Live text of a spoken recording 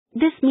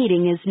This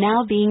meeting is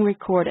now being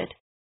recorded.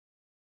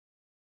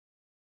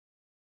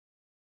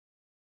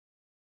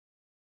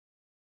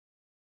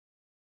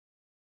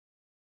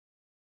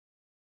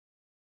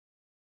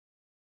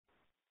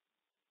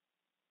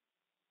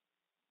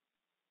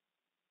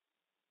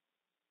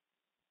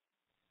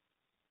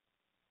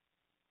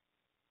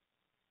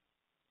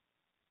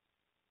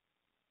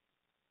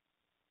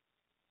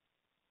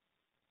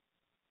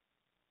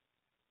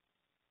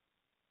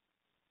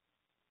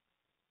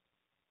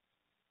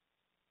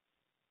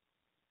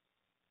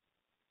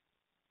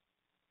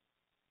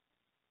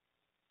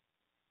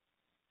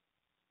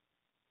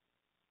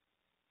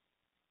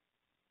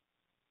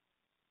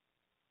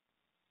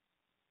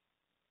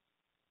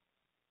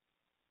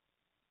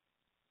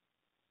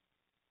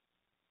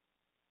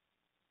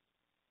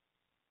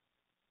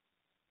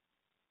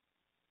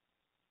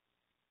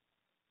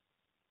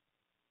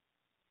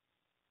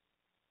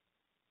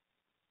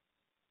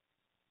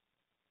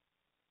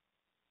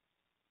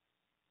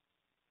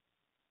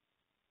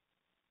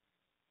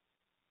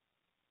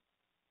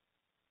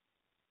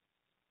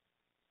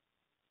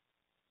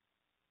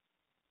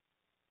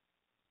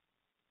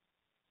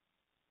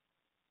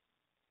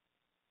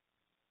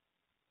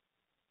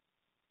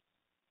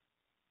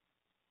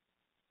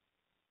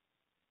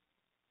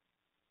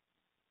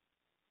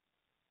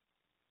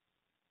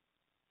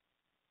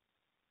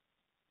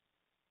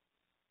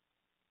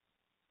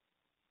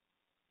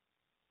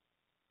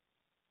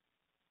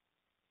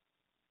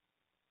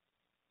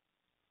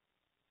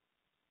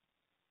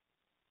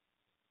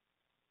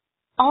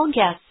 All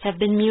guests have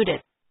been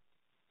muted.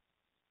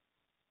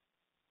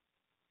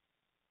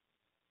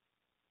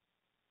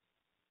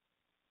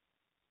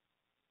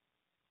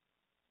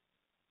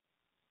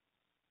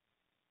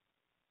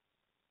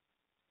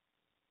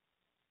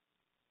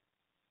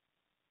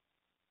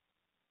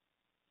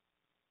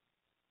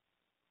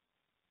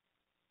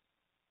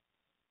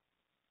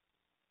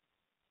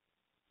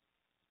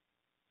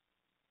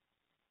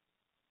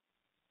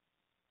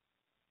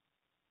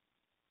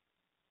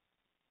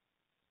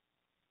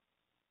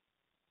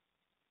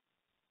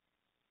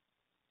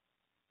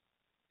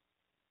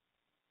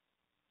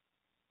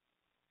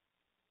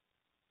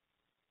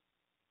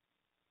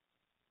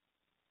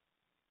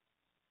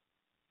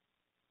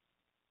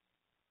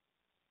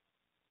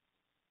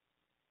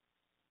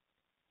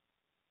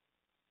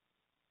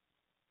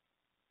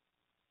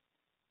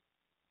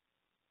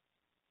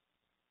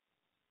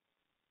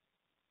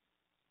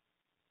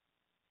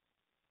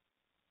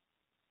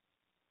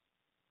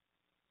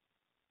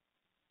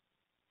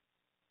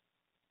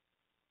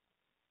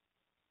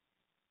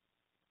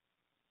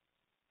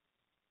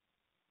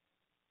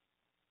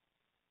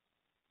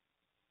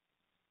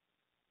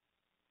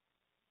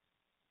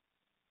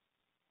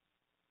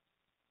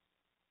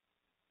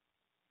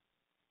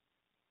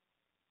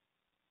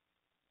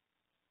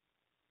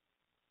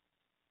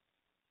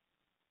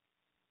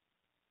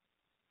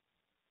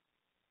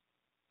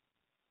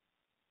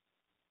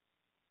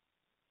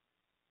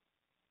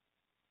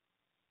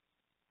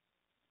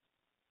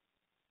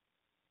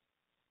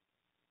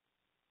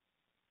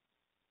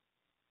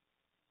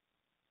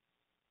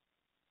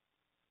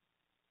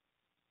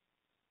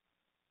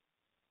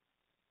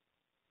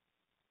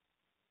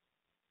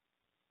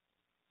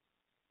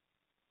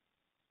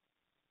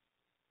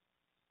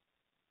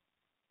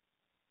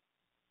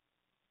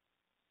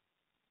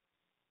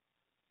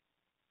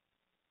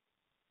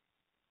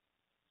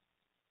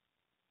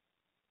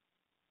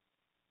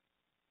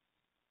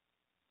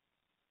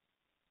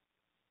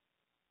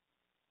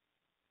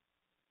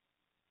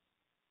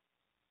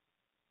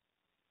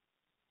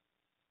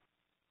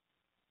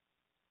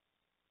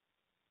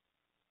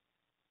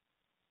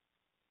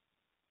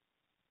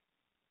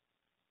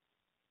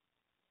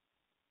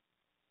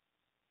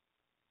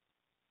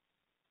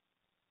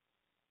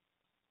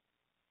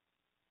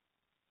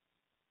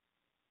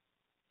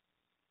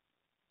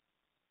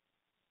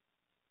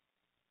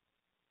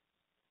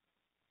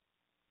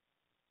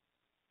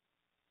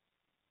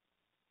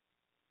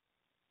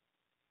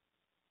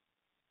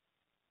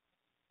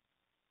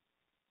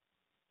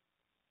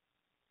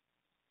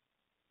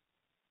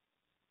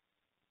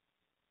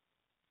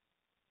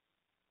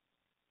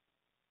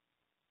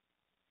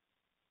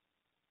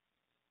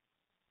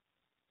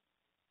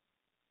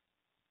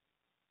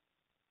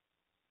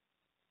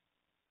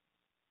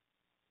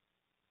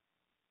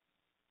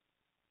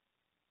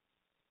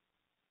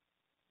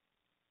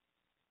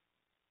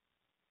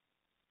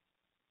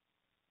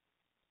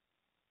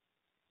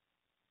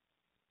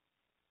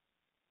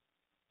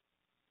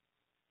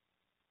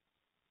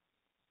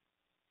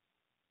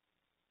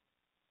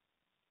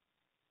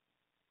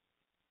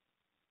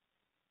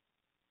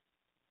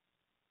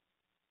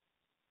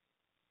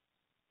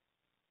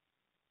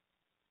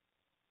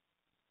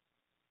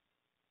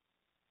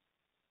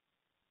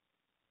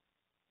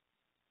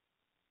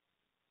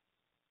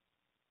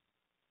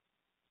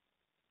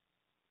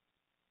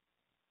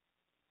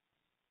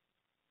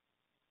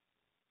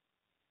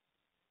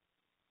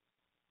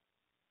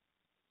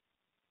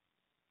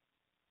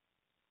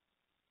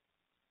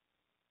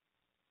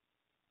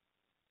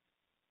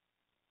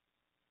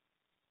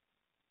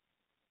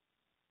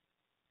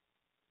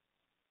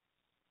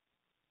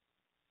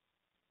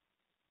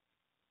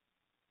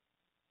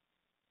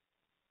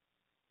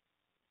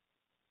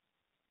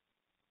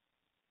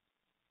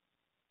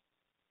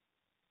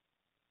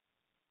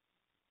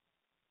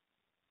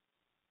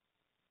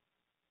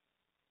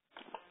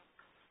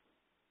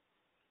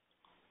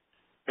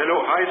 Hello,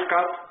 hi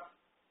Scott.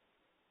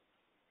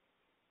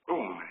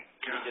 Oh my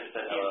He God. just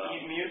said hello.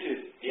 He's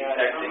muted. He's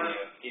texting you.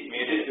 He's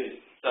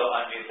muted. So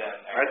unmute them.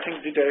 I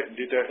think did I?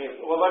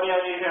 Well, let me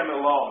unmute him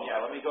alone.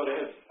 Yeah, let me go to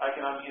his. I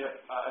can unmute.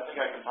 I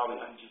think I can probably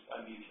just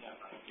unmute him.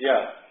 Right?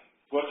 Yeah.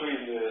 What is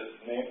the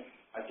name?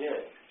 I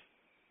did.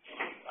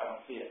 I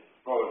don't see it.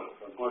 Go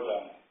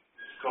down.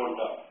 Scroll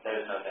down. There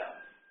is no down.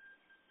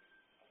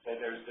 Okay,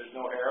 there's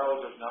no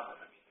arrows. There's nothing.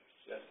 I mean,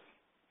 it's just.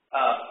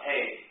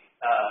 Hey.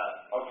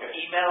 Okay.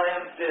 Email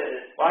him to.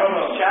 Why don't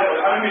you chat with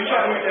him? I'm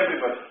chat with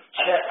everybody.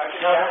 I can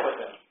chat with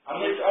him.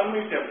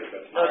 Unmute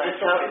everybody. No, it's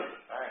just okay.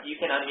 All right. You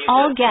can unmute.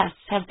 All him. guests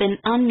have been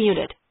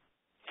unmuted.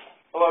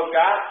 Hello,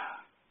 Scott.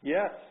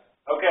 Yes.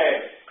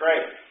 Okay,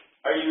 great.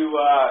 Are you?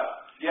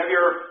 Do you have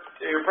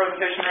your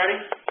presentation ready?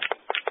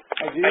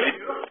 I do.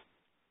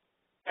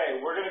 Okay,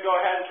 we're going to go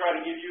ahead and try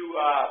to give you.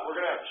 We're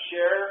going to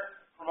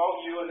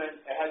promote you, and then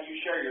have you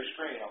share your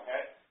screen.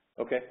 Okay.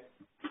 Okay.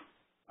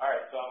 All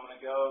right, so I'm going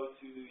to go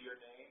to your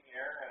name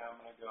here, and I'm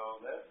going to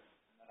go this,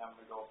 and then I'm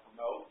going to go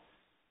promote.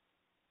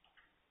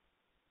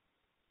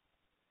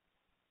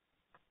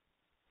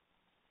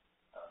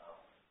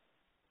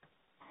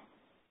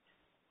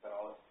 Is that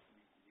all?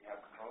 You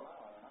have control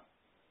now? I don't know.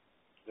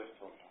 Just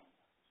hold on.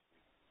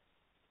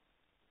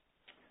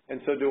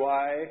 And so do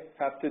I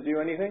have to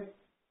do anything?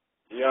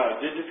 Yeah.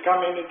 Did it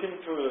come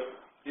anything to?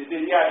 Did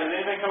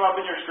anything come up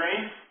in your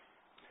screen?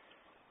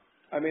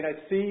 I mean, I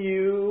see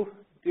you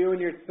doing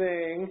your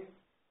thing,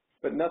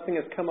 but nothing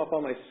has come up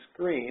on my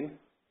screen.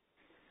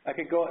 I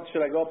could go.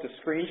 Should I go up to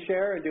screen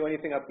share and do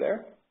anything up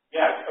there?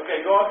 Yeah.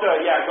 Okay. Go up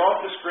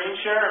to screen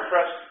share and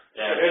press.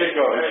 Yeah. There you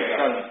go. There you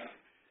go.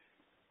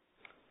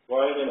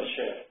 Why didn't it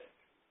share?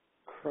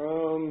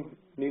 Chrome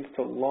needs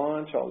to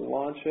launch. I'll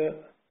launch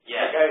it.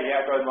 Yeah. Okay.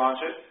 Yeah. Go ahead and launch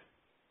it.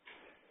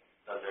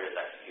 So there is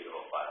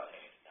executable file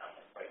thing down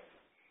there. Right.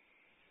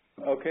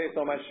 Okay.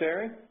 So am I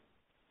sharing?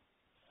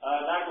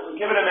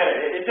 Give it a minute.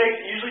 It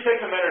usually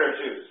takes a minute or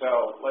two.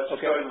 So let's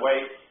just go ahead and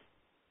wait.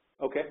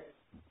 Okay.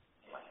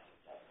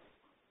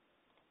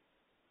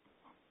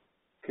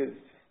 Because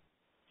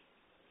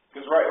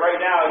right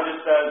now it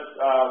just says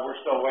we're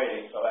still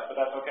waiting. But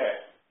that's okay.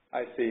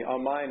 I see.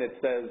 On mine it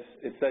says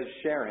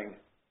sharing.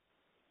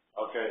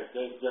 Okay.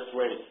 Just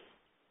wait.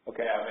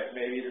 Okay. Yeah.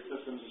 Maybe the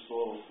system's just a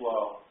little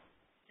slow.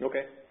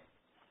 Okay.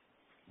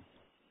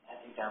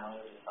 Have you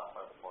downloaded the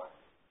software before?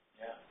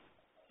 Yeah.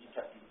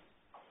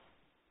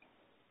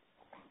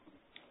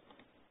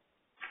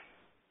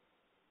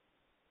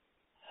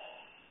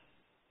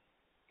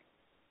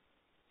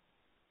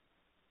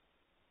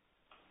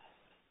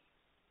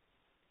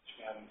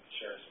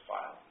 Shares a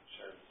file.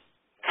 Shares.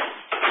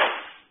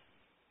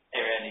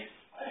 Hey, Randy.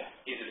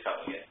 He's just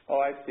coming in.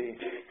 Oh, I see.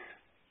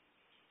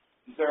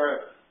 Is there a...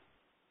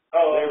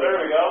 Oh, there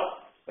we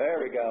go. There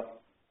we go.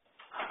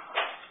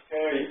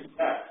 Okay.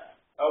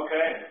 Yeah.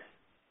 Okay.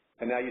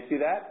 And now you see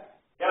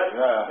that? Yes.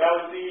 Yeah. That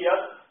was the,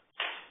 yep.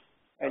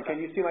 And can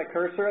you see my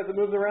cursor as it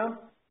moves around?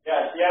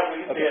 Yes. Yeah,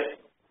 we can see it.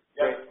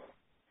 Yep. Great.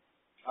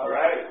 All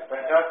right.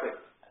 Fantastic.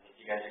 I think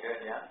you guys are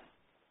good, yeah?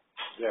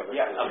 Yeah.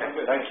 Yeah. Okay.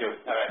 Good. Thank you.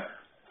 All right.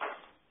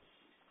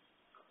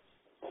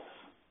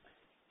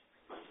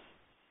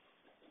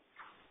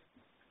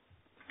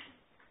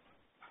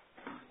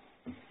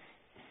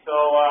 So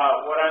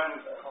what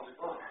I'm...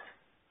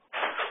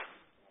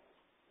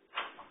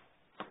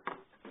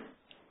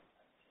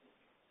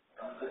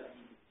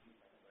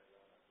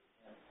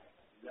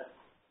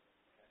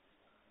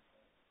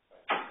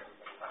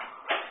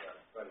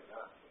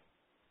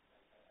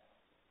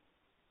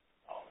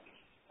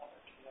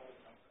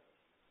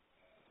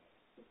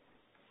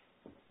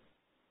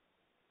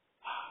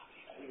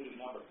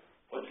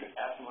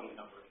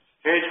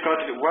 Hey, Scott,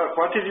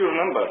 what is your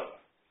number?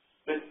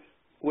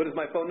 What is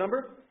my phone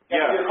number?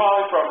 Yeah. You're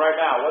calling from right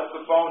now. What's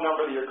the phone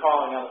number that you're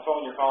calling on the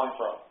phone you're calling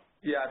from?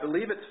 Yeah, I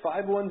believe it's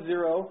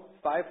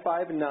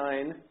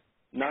 510-559-9361.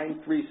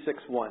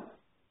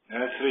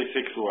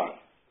 9361.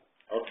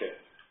 Okay.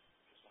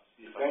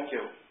 Thank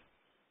you.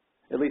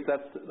 At least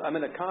I'm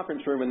in a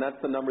conference room, and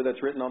that's the number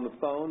that's written on the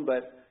phone,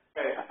 but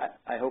Okay.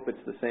 I hope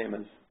it's the same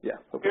as, yeah.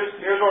 Okay.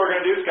 Here's what we're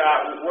going to do,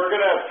 Scott. We're going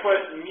to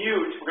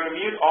we're going to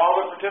mute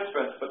all the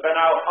participants, but then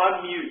I'll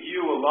unmute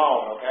you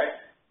alone, okay?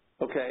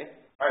 Okay.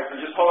 All right, so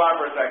just hold on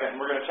for a second,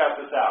 and we're going to test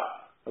this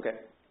out. Okay.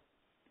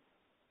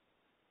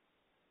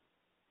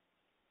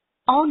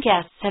 All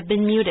guests have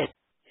been muted.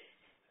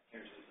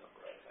 Here's his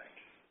number, I think.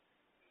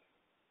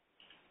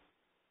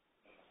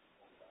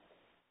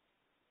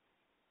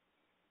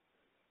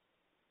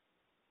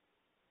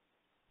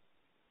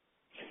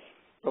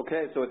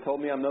 Okay, so it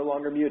told me I'm no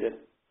longer muted.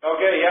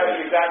 Okay,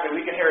 yeah, exactly.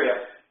 We can hear you.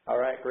 All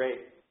right,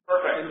 great.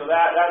 Perfect. So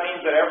that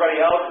means that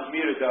everybody else is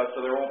muted, though,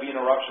 so there won't be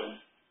interruptions.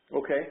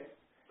 Okay.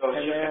 So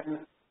And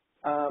then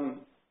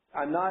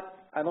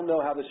I don't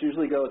know how this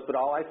usually goes, but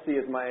all I see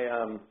is my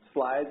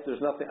slides. There's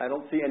nothing. I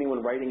don't see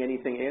anyone writing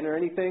anything in or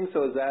anything.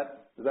 So is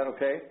that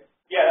okay?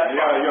 Yeah, that's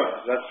fine.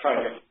 Yeah, that's fine.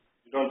 Okay.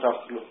 You don't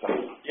have to look that.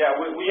 Yeah,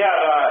 we'll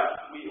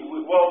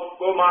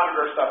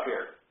monitor stuff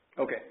here.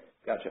 Okay,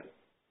 gotcha.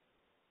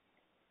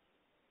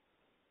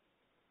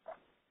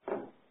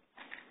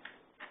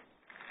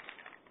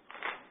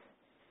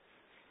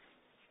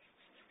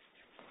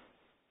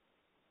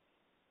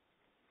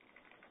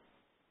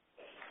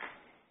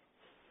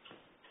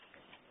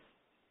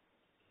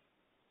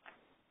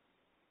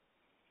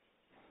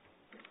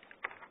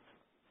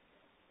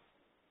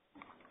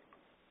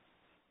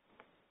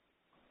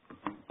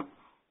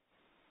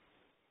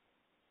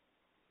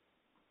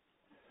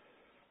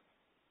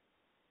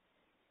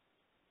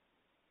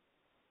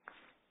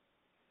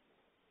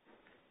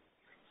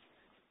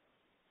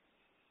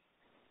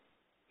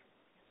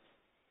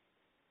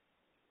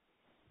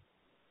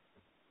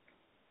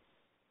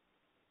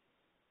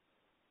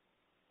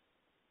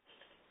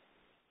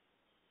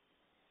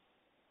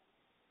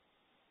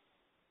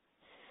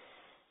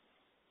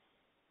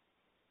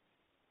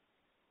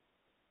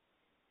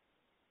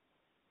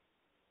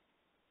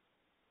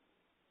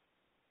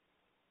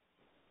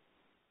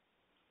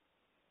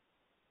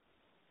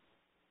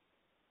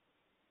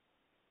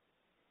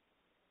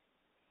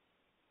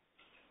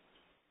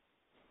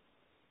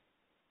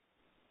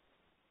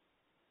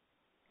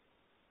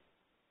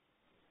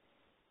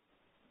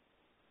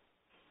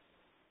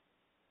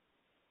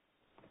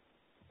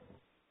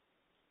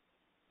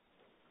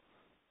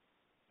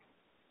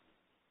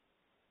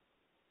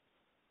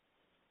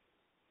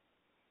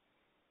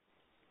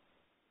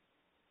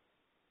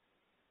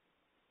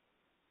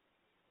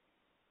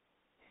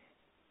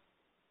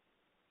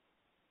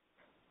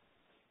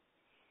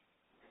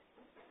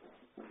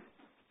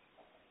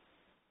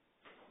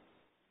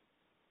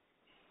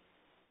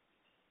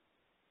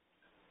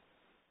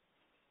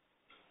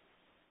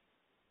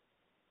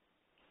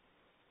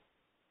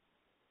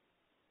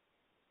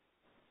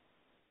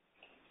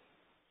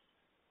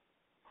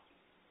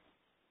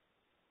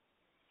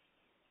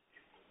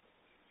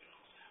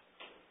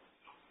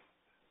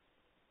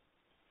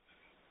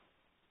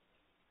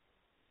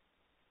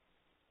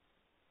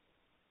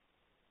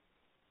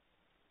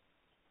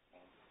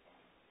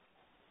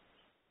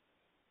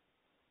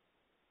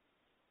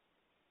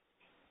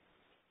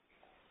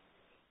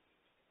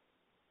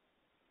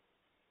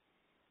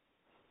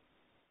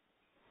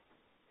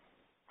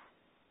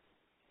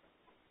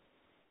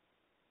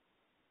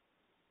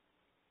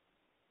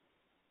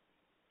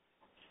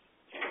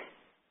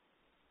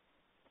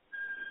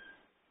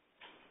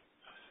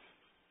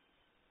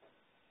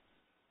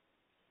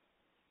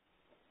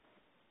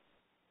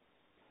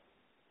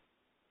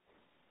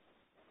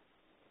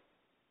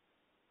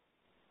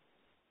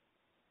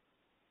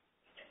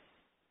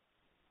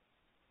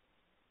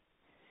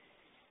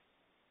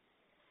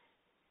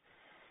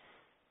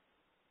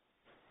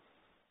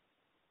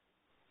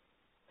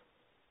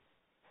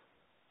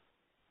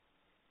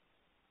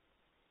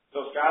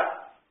 So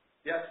Scott,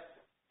 Yes.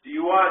 do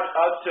you want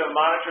us to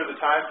monitor the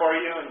time for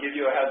you and give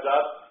you a heads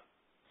up?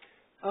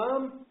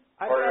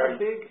 I've got a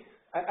big.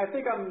 I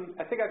think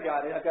I've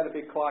got it. I've got a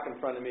big clock in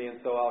front of me, and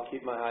so I'll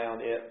keep my eye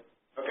on it.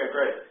 Okay,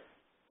 great.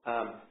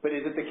 But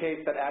is it the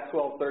case that at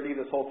 12:30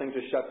 this whole thing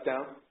just shuts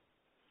down?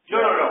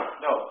 No.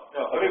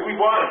 I mean, we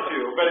want it to,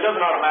 but it doesn't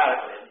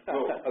automatically.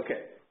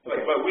 Okay. But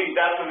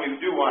that's when we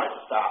do want it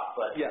to stop.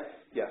 But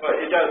Yes. But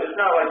it does. It's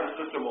not like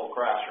the system will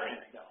crash or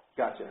anything. No.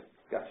 Gotcha.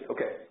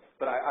 Okay.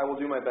 But I will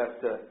do my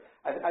best to.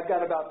 I've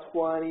got about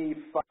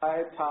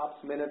 25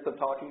 tops minutes of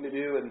talking to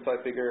do, and so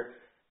I figure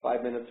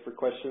 5 minutes for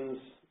questions.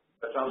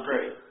 That sounds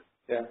great.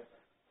 Yeah.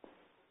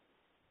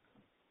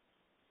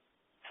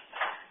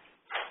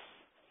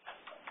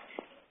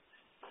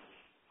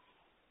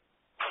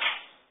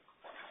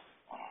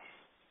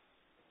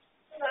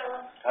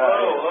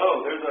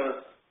 Hello. There's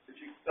a.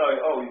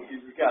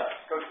 You got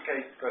Coach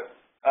K. Good.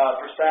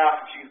 For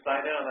staff, if you can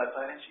sign in on that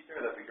sign-in sheet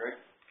there, that'd be great.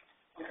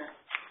 Okay.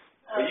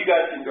 But you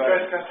guys can go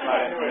ahead.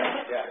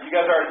 Yeah. You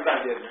guys already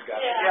signed in. You got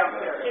it. Yeah.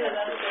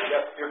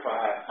 Yep. You're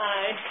fine.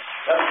 Hi.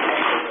 That's the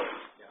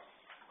yeah.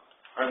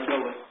 Are in the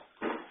building.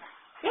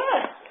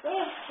 Good.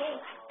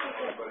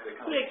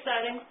 Pretty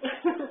exciting.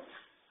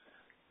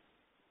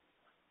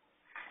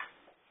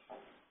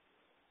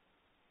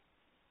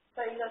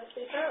 So you got a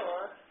speaker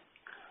or?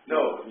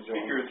 No, the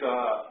speaker is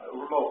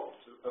remote.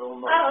 Oh,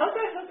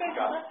 okay.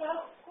 Got it.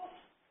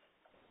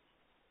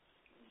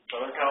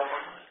 Southern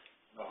California?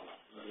 No.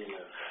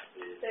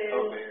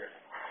 Over here.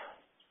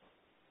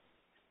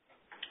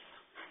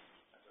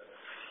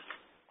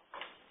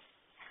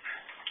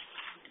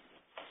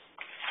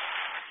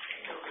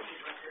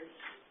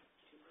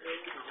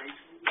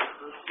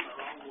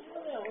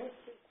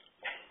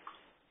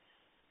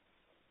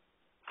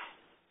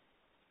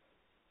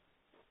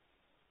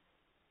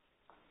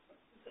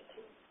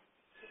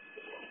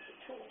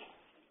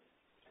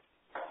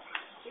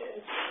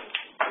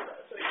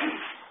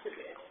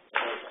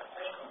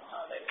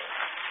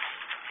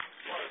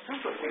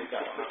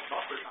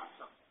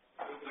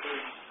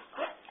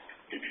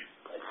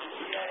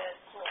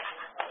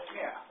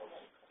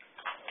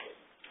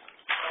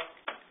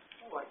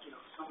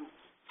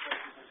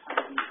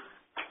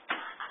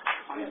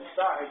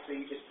 So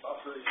you just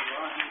buffer as you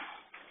run.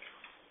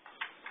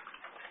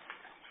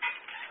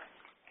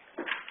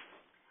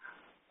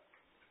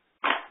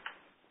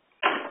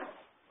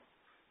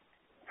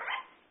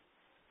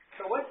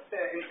 So what's the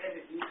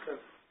intended use for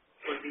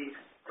these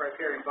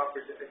riparian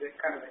buffers? Is it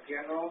kind of a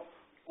general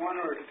one,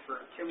 or is it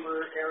for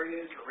timber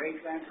areas, or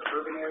rangelands, or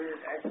urban areas,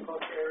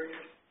 agriculture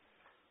areas?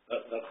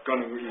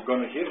 You're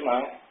gonna hear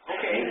now.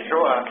 Okay.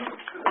 Sure.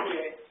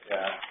 Okay.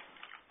 Yeah.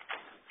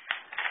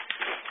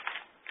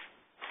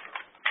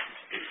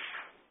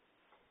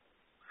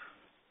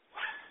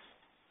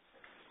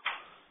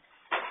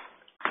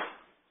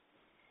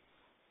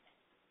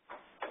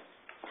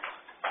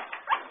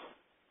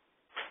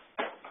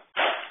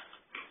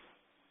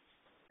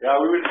 Yeah,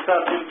 we will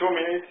start in 2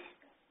 minutes.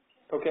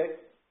 Okay.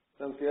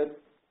 Sounds good.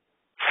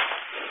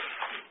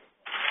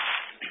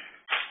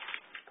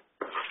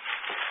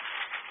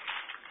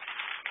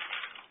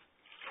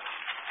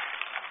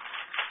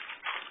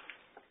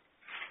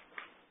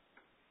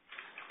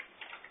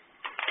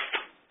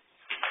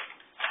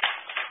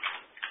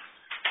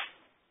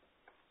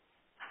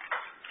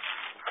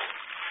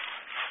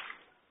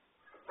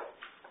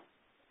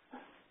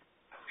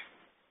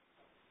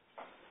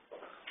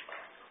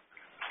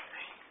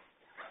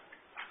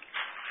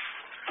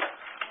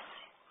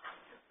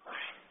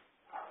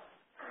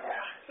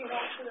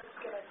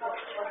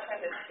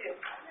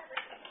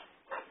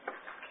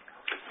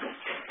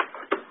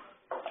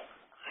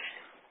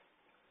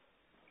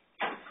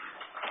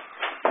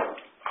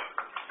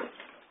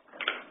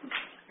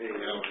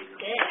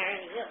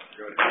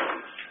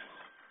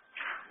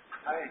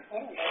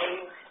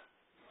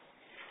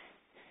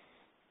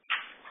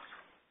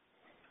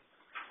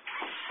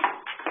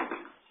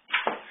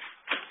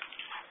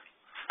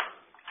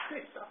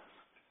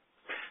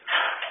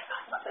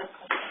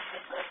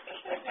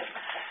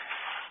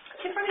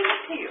 Keep running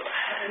into you.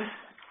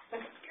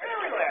 You're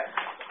everywhere.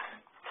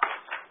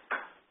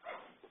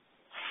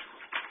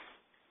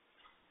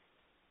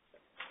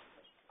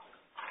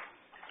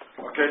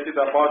 Okay, it's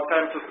about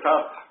time to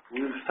start.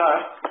 We will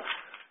start.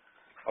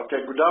 Okay,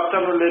 good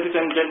afternoon, ladies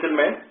and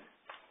gentlemen.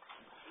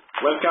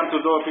 Welcome to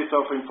the Office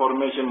of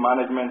Information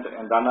Management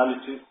and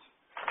Analysis,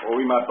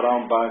 OIMA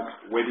Brown Bank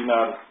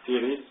webinar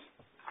series.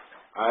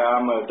 I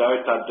am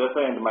Director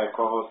Data and my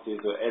co-host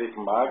is Eric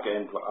Mark,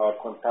 and our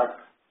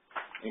contact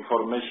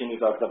information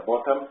is at the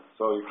bottom,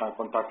 so you can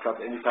contact us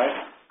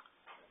anytime.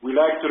 We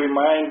like to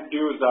remind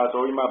you that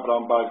OIMA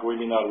Brown Bank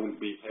webinar will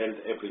be held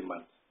every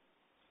month.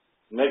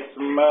 Next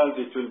month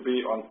it will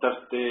be on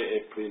Thursday,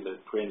 April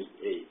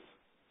 28th.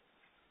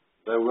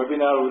 The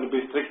webinar will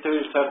be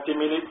strictly 30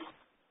 minutes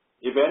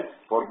event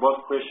for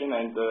both question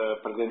and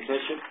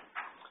presentation.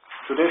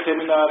 Today's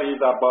seminar is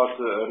about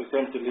a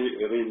recently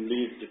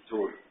released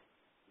tool.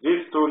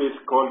 This tool is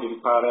called the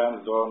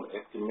Riparian Zone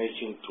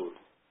Estimation Tool,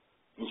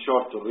 in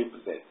short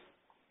RipZET.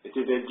 It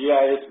is a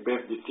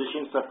GIS-based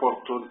decision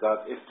support tool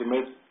that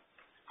estimates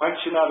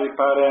functional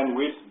riparian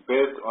width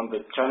based on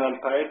the channel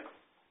type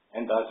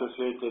and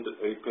associated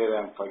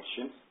riparian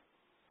functions.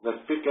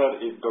 The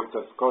speaker is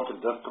Dr. Scott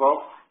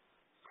Jastroff.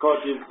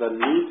 Scott is the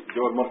lead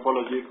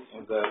geomorphologist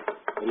in the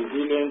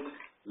Resilient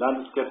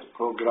Landscapes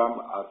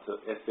program at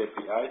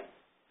SWRCB.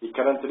 He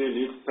currently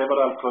leads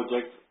several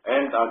projects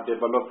and are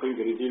developing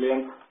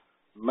resilient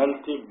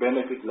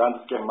multi-benefit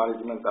landscape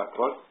management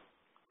approach.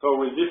 So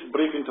with this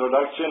brief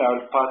introduction, I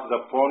will pass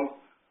the phone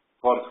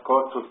for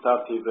Scott to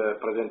start his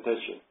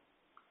presentation.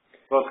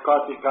 So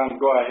Scott, you can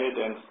go ahead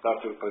and start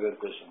your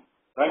presentation.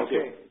 Thank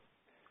you.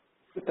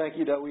 Thank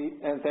you, Dawit,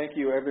 and thank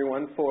you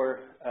everyone for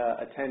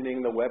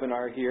attending the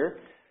webinar here.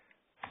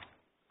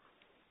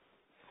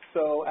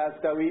 So as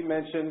Dawit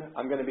mentioned,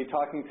 I'm going to be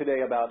talking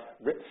today about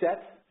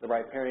RipZET, the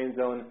riparian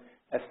zone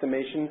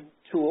estimation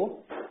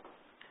tool.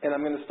 And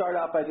I'm going to start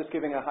out by just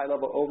giving a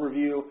high-level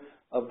overview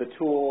of the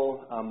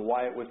tool,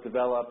 why it was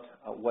developed,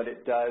 what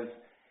it does,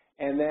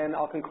 and then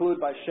I'll conclude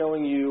by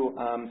showing you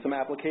some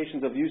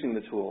applications of using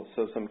the tool,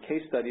 so some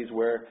case studies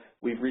where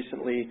we've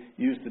recently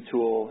used the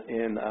tool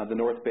in the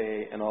North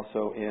Bay and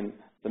also in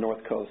the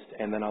North Coast,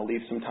 and then I'll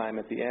leave some time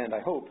at the end,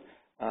 I hope,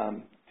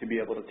 to be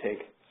able to take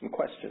some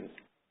questions.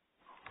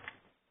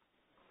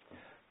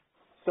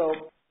 So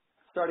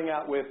starting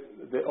out with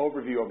the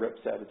overview of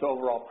RipZET, its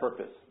overall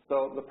purpose.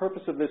 So the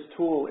purpose of this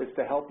tool is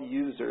to help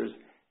users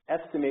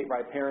estimate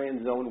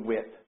riparian zone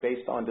width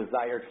based on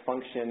desired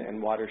function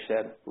and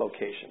watershed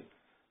location.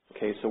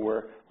 Okay, so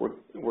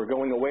we're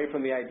going away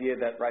from the idea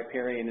that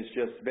riparian is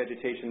just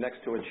vegetation next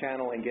to a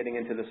channel and getting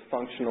into this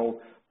functional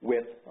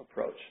width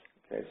approach.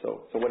 Okay,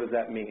 so what does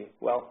that mean?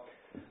 Well,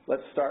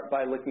 let's start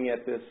by looking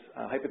at this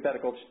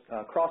hypothetical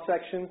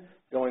cross-section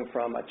going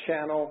from a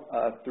channel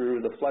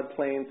through the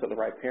floodplain, so the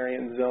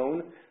riparian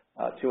zone,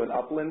 to an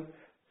upland.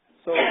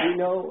 So we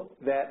know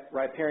that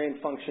riparian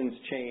functions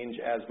change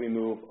as we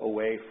move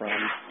away from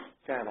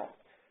channel.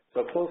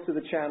 So close to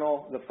the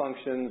channel, the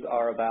functions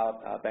are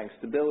about bank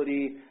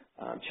stability,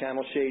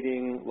 channel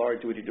shading,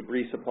 large woody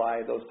debris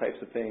supply, those types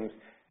of things.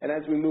 And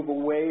as we move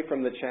away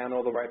from the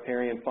channel, the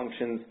riparian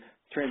functions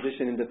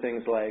transition into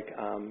things like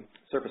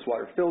surface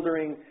water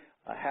filtering,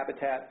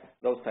 habitat,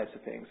 those types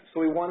of things. So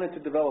we wanted to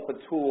develop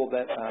a tool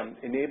that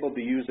enabled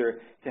the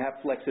user to have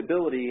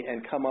flexibility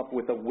and come up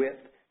with a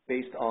width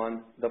based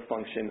on the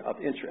function of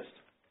interest.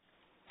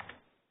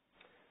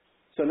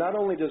 So not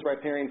only does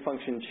riparian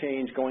function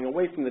change going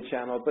away from the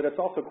channel, but it's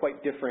also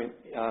quite different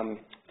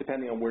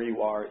depending on where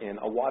you are in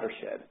a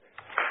watershed.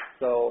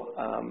 So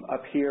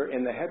up here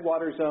in the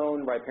headwater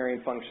zone,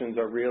 riparian functions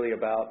are really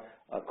about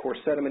coarse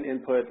sediment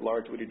input,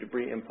 large woody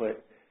debris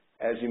input.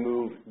 As you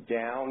move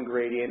down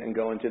gradient and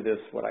go into this,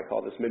 what I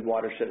call this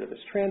mid-watershed or this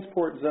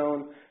transport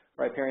zone,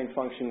 riparian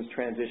functions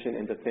transition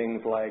into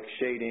things like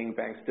shading,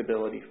 bank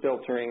stability,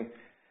 filtering.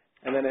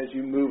 And then as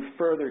you move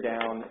further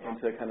down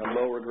into kind of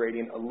lower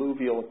gradient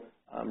alluvial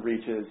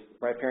reaches,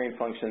 riparian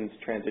functions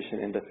transition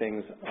into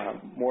things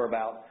more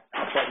about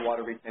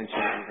floodwater retention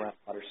and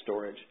groundwater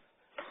storage.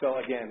 So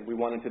again, we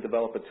wanted to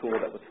develop a tool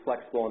that was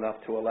flexible enough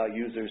to allow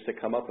users to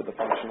come up with a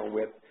functional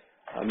width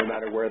no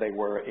matter where they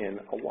were in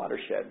a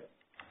watershed.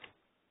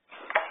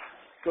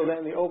 So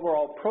then the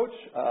overall approach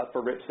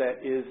for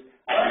RipZET is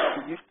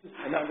to use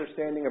an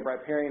understanding of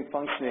riparian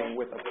functioning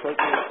with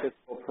appropriate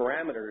physical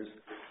parameters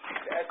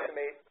to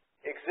estimate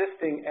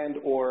existing and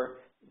or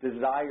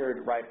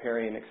desired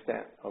riparian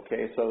extent.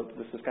 Okay, so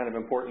this is kind of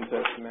important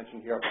to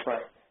mention here up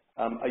front.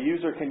 A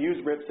user can use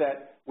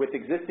RipZET with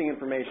existing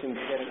information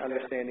to get an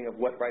understanding of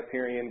what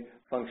riparian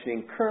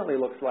functioning currently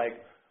looks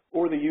like,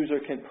 or the user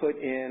can put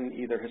in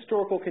either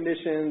historical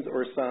conditions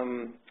or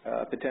some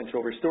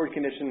potential restored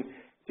condition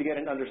to get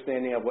an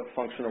understanding of what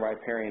functional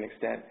riparian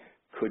extent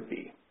could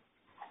be.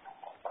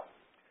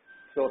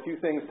 So a few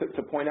things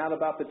to point out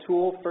about the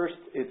tool. First,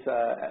 it's,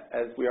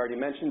 as we already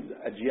mentioned,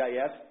 a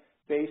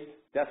GIS-based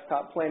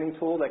desktop planning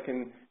tool that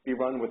can be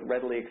run with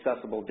readily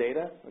accessible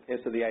data.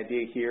 Okay, so the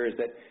idea here is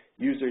that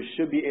users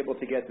should be able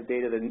to get the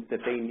data that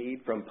they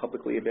need from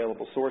publicly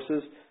available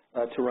sources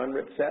to run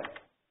RipZET.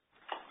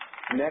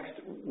 Next,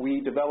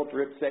 we developed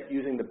RipZET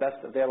using the best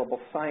available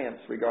science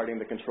regarding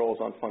the controls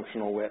on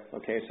functional width.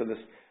 Okay, so this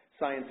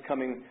science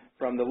coming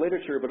from the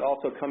literature, but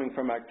also coming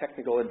from our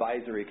technical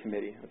advisory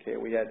committee. Okay,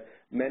 we had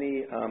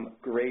many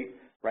great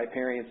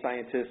riparian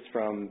scientists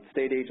from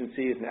state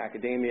agencies and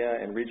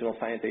academia and regional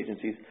science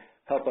agencies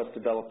help us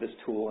develop this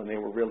tool, and they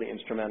were really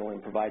instrumental in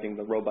providing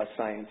the robust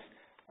science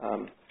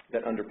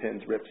that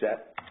underpins RipZET.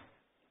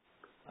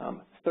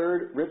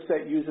 Third,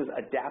 RipZET uses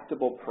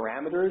adaptable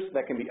parameters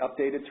that can be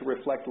updated to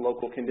reflect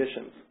local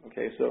conditions.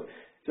 Okay, so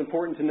it's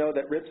important to know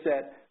that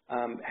RipZET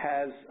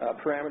has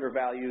parameter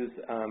values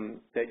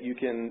that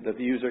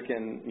the user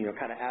can,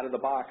 kind of out of the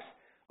box,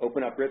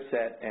 open up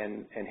RipZET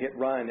and hit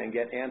run and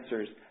get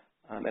answers.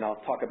 And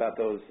I'll talk about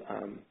those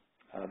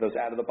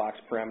out of the box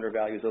parameter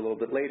values a little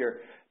bit later.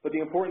 But the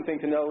important thing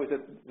to know is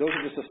that those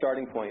are just a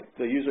starting point.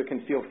 The user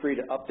can feel free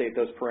to update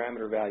those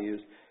parameter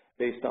values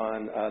based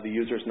on the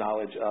user's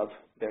knowledge of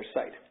their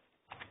site.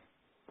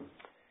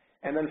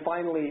 And then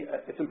finally,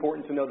 it's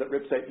important to know that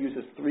RipZET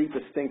uses 3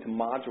 distinct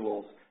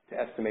modules to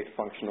estimate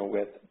functional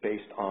width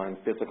based on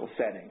physical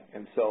setting.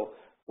 And so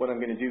what I'm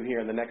going to do here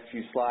in the next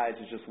few slides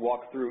is just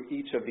walk through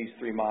each of these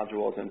 3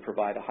 modules and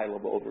provide a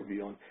high-level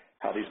overview on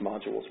how these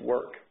modules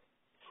work.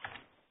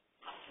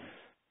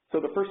 So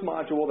the first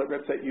module that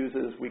RipZET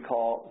uses we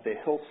call the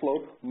hill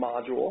slope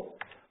module.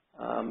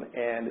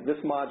 And this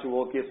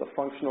module gives a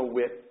functional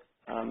width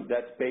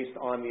that's based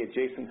on the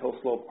adjacent hill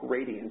slope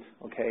gradient.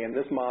 Okay, and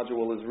this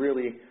module is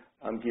really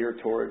geared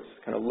towards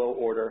kind of low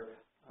order,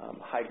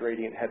 high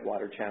gradient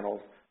headwater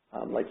channels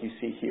like you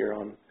see here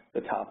on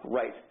the top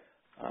right.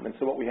 And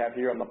so what we have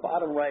here on the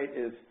bottom right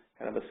is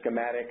kind of a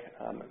schematic,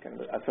 kind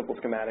of a simple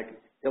schematic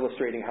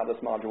illustrating how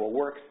this module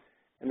works.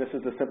 And this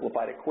is a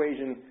simplified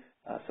equation.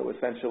 So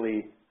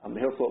essentially, the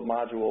hill slope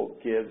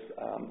module gives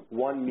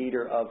 1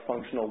 meter of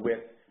functional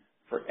width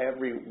for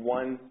every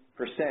 1%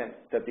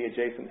 that the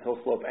adjacent hill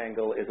slope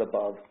angle is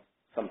above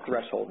some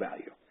threshold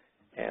value.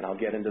 And I'll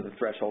get into the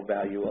threshold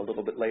value a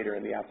little bit later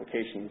in the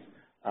applications,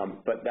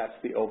 but that's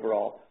the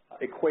overall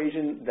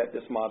equation that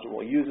this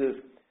module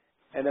uses.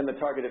 And then the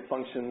targeted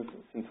functions,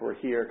 since we're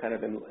here kind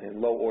of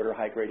in low order,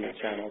 high gradient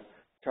channels,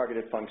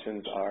 targeted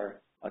functions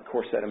are a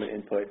coarse sediment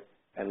input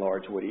and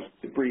large woody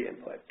debris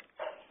input.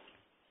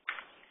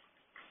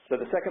 So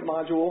the second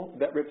module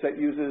that RipZET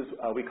uses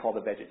we call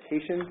the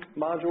vegetation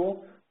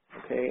module.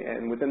 Okay,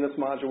 and within this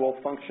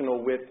module,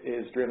 functional width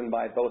is driven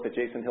by both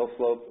adjacent hill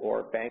slope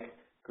or bank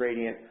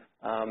gradient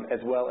as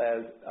well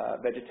as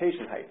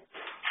vegetation height.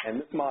 And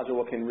this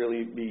module can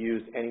really be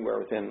used anywhere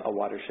within a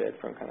watershed,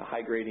 from kind of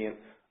high gradient,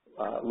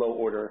 low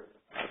order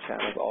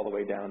channels all the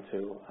way down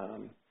to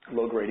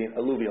low gradient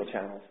alluvial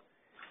channels.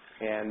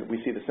 And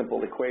we see the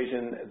simple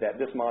equation that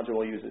this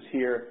module uses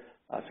here.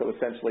 So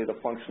essentially the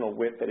functional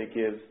width that it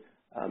gives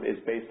is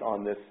based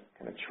on this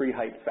kind of tree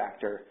height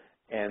factor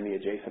and the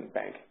adjacent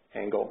bank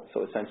angle.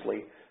 So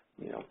essentially,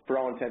 you know, for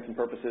all intents and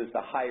purposes,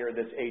 the higher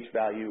this H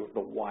value, the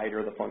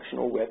wider the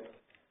functional width.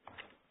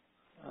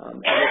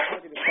 And the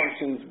targeted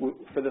functions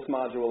for this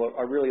module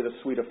are really the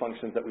suite of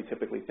functions that we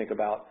typically think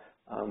about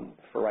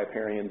for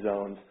riparian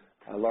zones,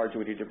 large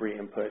woody debris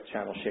input,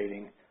 channel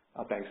shading,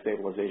 bank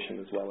stabilization,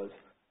 as well as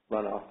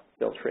runoff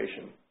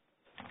filtration.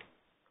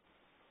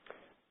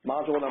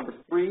 Module number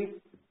 3,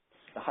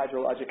 the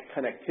hydrologic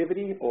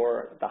connectivity,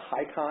 or the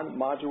HYCON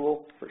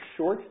module for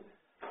short.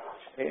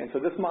 Okay, and so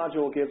this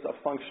module gives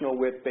a functional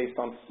width based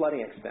on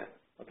flooding extent.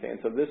 Okay, and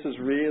so this is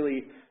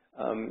really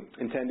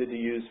intended to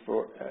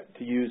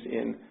use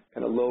in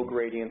kind of low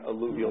gradient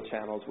alluvial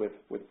channels with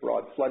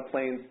broad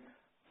floodplains.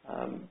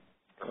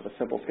 Kind of a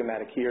simple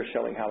schematic here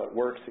showing how it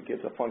works. It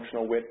gives a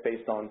functional width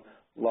based on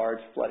large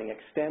flooding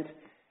extent,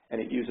 and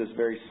it uses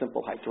very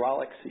simple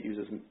hydraulics. It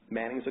uses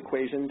Manning's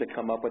equation to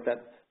come up with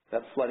that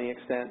flooding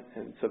extent.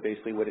 And so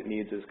basically what it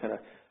needs is kind of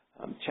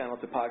channel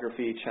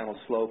topography, channel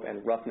slope,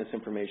 and roughness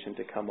information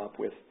to come up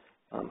with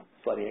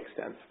flooding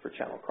extents for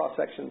channel cross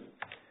sections.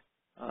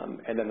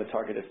 And then the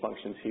targeted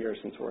functions here,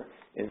 since we're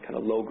in kind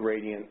of low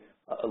gradient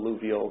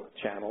alluvial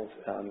channels,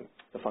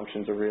 the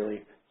functions are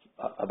really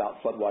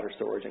about floodwater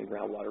storage and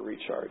groundwater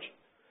recharge.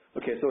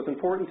 Okay, so it's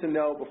important to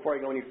know before I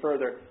go any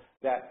further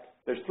that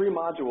there's 3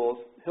 modules.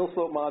 Hill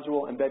slope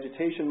module and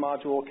vegetation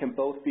module can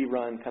both be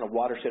run kind of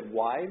watershed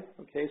wide.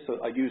 Okay,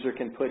 so a user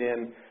can put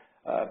in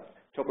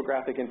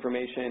topographic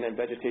information and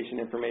vegetation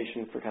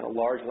information for kind of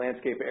large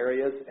landscape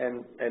areas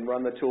and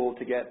run the tool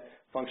to get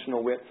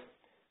functional width.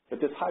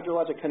 But this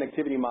hydrologic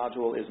connectivity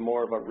module is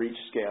more of a reach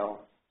scale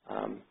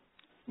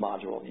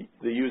module.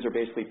 The user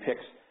basically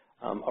picks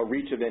a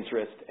reach of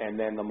interest, and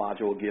then the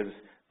module gives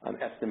an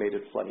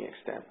estimated flooding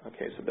extent.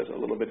 Okay, so there's a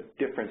little bit of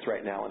difference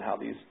right now in how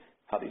these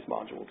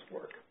modules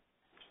work.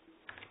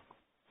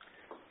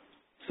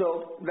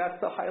 So that's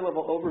the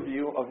high-level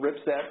overview of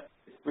RipZET.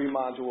 3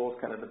 modules,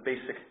 kind of the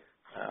basic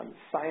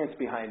science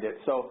behind it.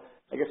 So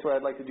I guess what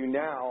I'd like to do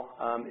now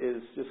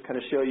is just kind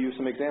of show you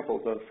some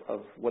examples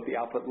of what the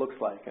output looks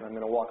like. And I'm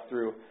going to walk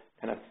through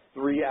kind of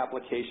 3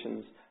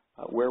 applications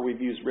where we've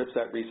used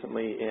RipZET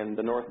recently in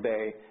the North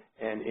Bay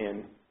and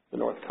in the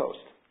North Coast.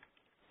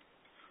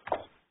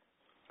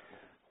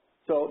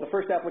 So the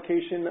first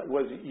application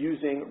was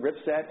using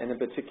RipZET, and in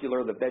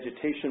particular the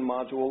vegetation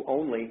module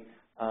only,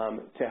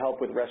 to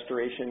help with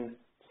restoration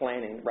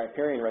planning,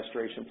 riparian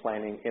restoration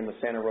planning in the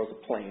Santa Rosa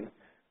Plain.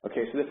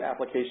 Okay, so this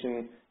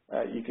application,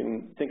 you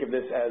can think of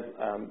this as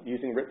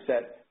using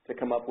RipZET to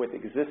come up with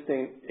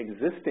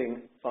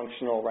existing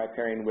functional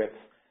riparian widths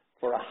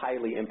for a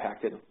highly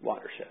impacted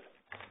watershed.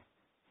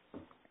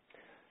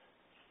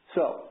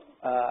 So,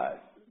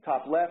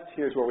 top left,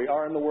 here's where we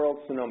are in the world,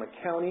 Sonoma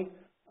County.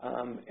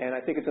 And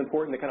I think it's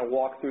important to kind of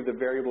walk through the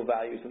variable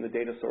values and the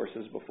data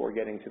sources before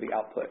getting to the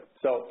output.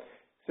 So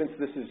since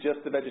this is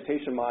just the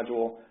vegetation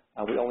module,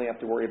 we only have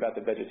to worry about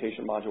the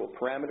vegetation module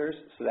parameters.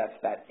 So that's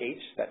that H,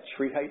 that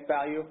tree height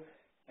value.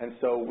 And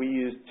so we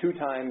use 2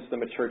 times the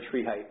mature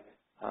tree height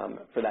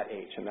for that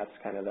H, and that's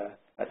kind of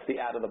that's the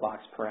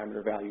out-of-the-box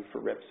parameter value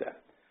for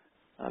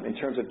RipZET. In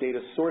terms of data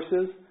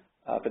sources,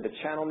 for the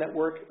channel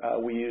network,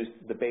 we used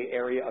the Bay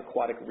Area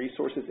Aquatic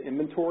Resources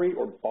Inventory,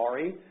 or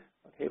BARI,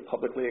 okay,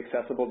 publicly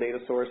accessible data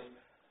source.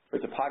 For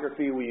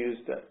topography, we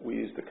used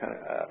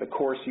the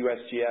coarse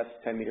USGS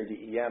 10-meter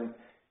DEM,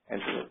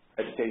 and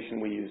for vegetation,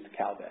 we used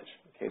CalVeg.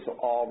 Okay, so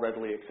all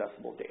readily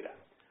accessible data.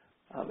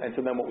 And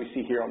so then what we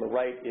see here on the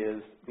right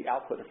is the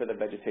output for the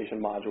vegetation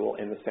module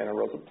in the Santa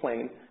Rosa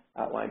Plain,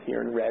 outlined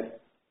here in red.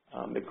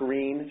 The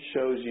green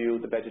shows you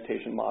the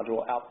vegetation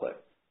module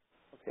output.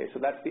 Okay, so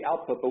that's the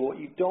output, but what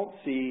you don't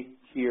see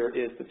here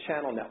is the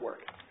channel network.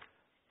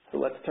 So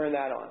let's turn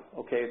that on.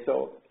 Okay,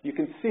 so you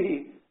can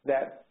see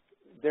that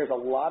there's a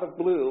lot of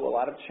blue, a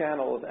lot of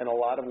channels, and a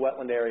lot of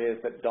wetland areas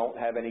that don't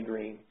have any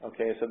green.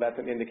 Okay, so that's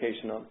an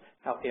indication of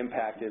how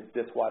impacted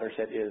this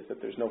watershed is,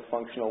 that there's no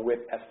functional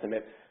width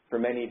estimate for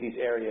many of these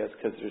areas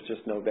because there's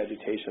just no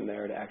vegetation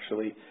there to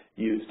actually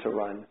use to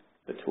run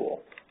the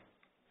tool.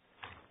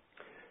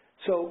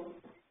 So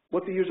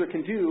what the user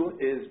can do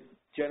is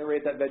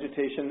generate that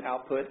vegetation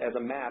output as a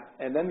map,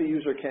 and then the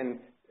user can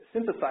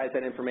synthesize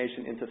that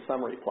information into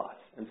summary plots.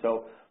 And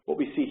so what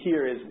we see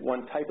here is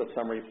one type of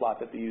summary plot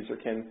that the user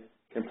can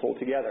pull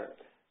together.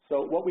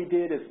 So what we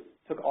did is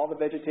took all the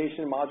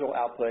vegetation module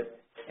output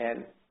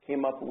and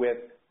came up with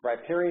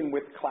riparian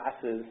width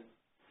classes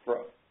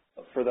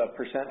for the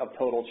percent of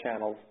total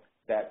channels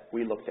that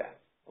we looked at.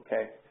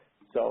 Okay,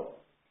 so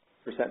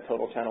percent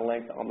total channel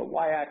length on the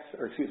y-axis,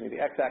 or excuse me, the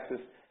x-axis,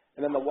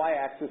 and then the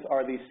y-axis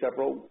are these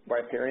several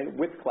riparian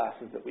width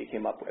classes that we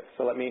came up with.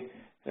 So let me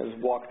just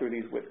walk through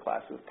these width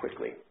classes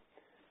quickly.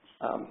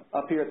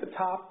 Up here at the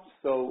top,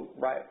 so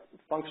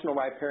functional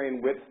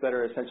riparian widths that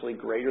are essentially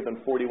greater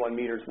than 41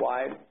 meters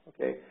wide,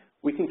 okay,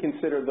 we can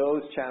consider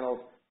those channels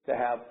to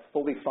have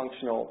fully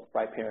functional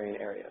riparian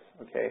areas,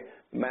 okay,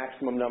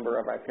 maximum number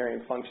of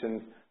riparian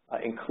functions,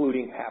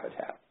 including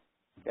habitat,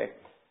 okay.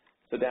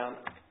 So down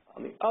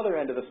on the other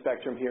end of the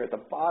spectrum here at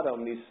the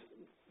bottom,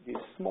 these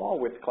small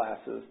width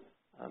classes,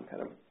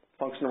 kind of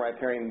functional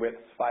riparian widths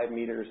 5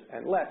 meters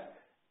and less,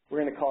 we're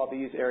going to call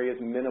these areas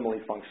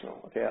minimally functional.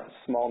 Okay, a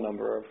small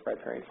number of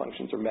riparian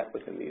functions are met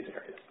within these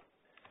areas.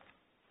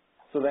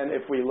 So then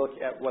if we look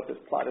at what this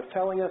plot is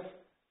telling us,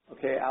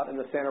 okay, out in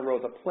the Santa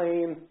Rosa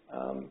Plain,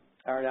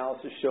 our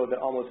analysis showed that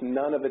almost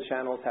none of the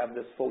channels have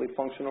this fully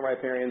functional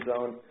riparian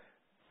zone.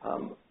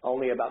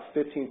 Only about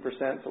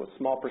 15%, so a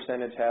small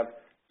percentage, have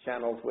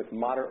channels with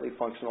moderately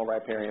functional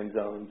riparian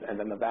zones, and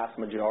then the vast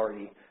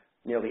majority,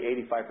 nearly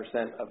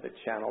 85% of the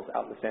channels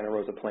out in the Santa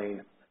Rosa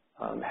Plain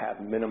have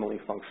minimally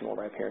functional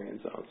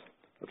riparian zones.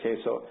 Okay,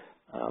 so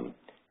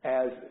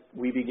as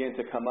we begin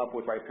to come up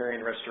with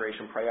riparian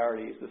restoration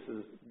priorities, this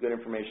is good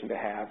information to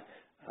have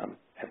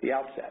at the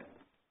outset.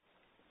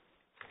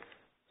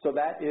 So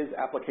that is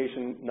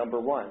application number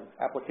one.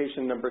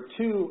 Application number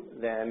two,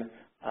 then,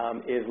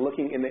 is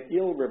looking in the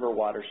Eel River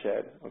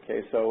watershed.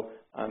 Okay, so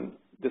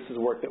this is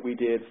work that we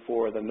did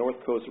for the North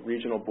Coast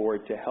Regional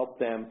Board to help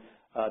them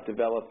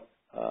develop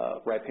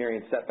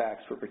riparian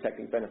setbacks for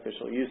protecting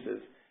beneficial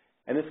uses.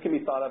 And this can be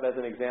thought of as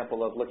an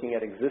example of looking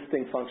at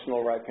existing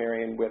functional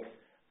riparian width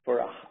for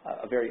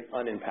a very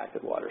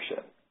unimpacted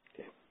watershed.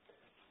 Okay,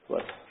 so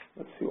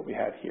let's see what we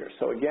have here.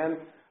 So again,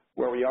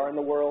 where we are in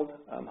the world,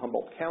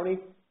 Humboldt County.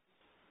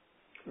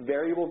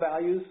 Variable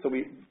values, so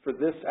for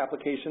this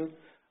application,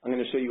 I'm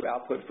going to show you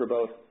output for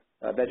both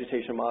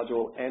vegetation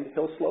module and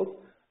hill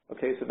slope.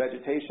 Okay, so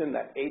vegetation,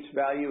 that H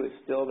value is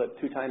still the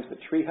 2 times the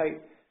tree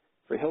height.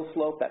 For hill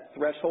slope, that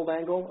threshold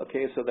angle,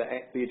 okay, so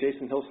the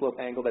adjacent hill slope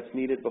angle that's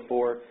needed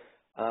before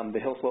the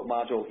hill slope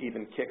module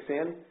even kicks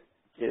in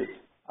is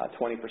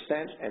 20%,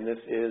 and this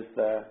is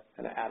the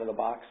kind of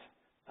out-of-the-box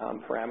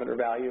parameter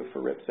value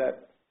for RipZET.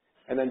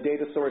 And then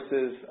data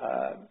sources,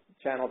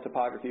 channel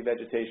topography,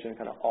 vegetation,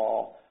 kind of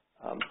all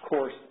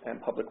coarse and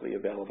publicly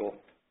available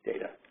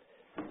data.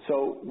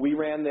 So we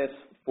ran this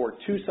for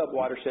 2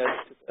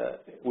 sub-watersheds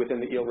within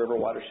the Eel River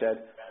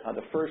watershed.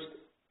 The first,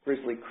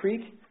 Grizzly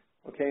Creek,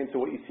 okay, and so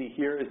what you see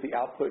here is the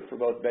output for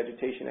both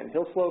vegetation and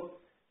hill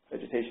slope,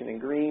 vegetation in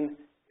green,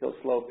 hill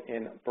slope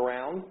in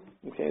brown.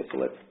 Okay, so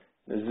let's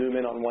zoom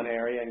in on one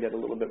area and get a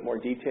little bit more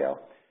detail.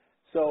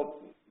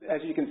 So as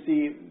you can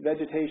see,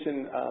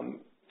 vegetation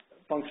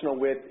functional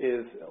width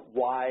is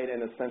wide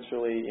and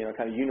essentially,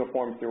 kind of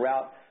uniform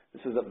throughout.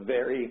 This is a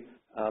very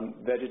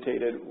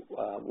vegetated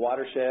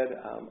watershed,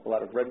 a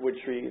lot of redwood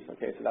trees.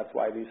 Okay, so that's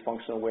why these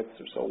functional widths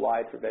are so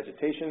wide for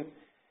vegetation.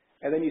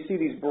 And then you see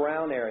these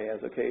brown areas.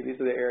 Okay, these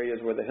are the areas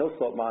where the hill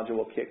slope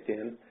module kicked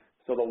in.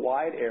 So the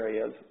wide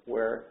areas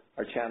where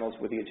our channels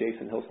with the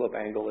adjacent hill slope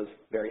angle is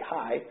very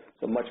high,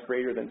 so much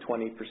greater than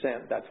 20%.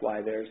 That's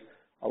why there's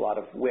a lot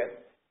of width.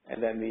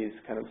 And then these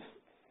kind of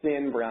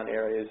thin brown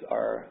areas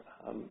are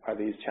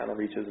these channel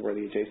reaches where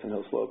the adjacent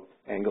hill slope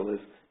angle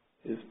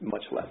is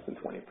much less than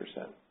 20%.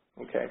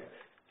 Okay,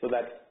 so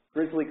that's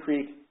Grizzly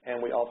Creek,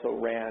 and we also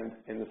ran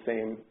in the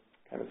same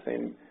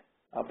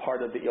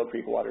part of the Eel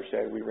Creek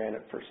watershed. We ran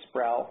it for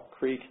Sproul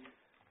Creek,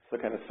 so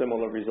kind of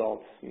similar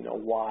results.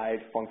 Wide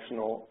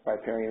functional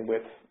riparian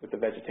width with the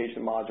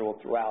vegetation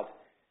module throughout,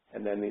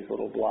 and then these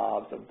little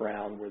blobs of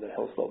brown where the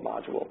hill slope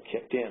module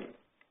kicked in.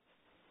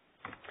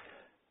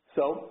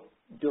 So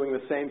doing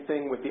the same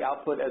thing with the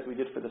output as we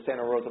did for the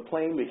Santa Rosa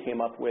Plain, we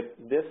came up with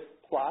this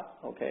plot,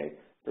 okay,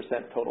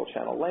 percent total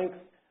channel length,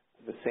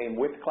 the same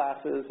width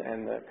classes,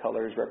 and the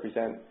colors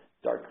represent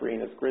dark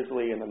green as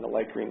grizzly and then the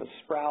light green as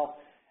sproul.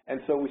 And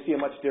so we see a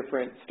much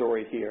different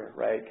story here,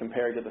 right,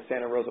 compared to the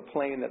Santa Rosa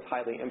Plain that's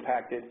highly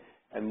impacted,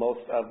 and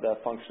most of the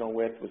functional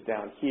width was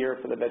down here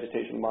for the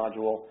vegetation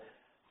module.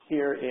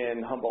 Here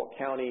in Humboldt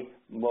County,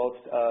 most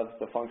of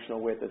the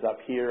functional width is up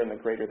here in the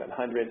greater than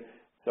 100,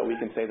 so we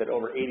can say that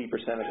over 80%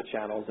 of the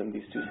channels in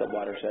these two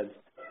subwatersheds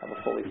have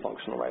a fully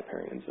functional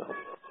riparian zone.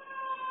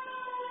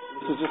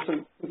 This is just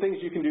some things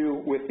you can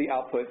do with the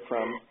output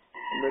from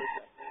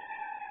RipZET.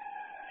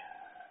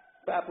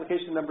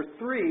 Application number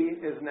 3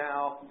 is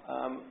now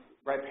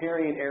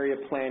riparian area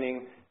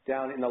planning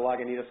down in the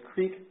Lagunitas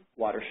Creek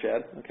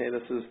watershed. Okay,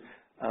 this is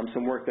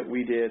some work that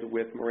we did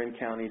with Marin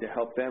County to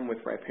help them with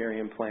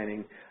riparian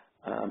planning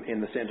in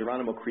the San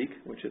Geronimo Creek,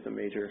 which is a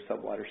major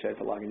subwatershed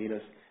to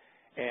Lagunitas.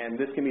 And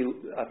this can be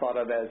thought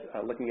of as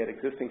looking at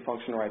existing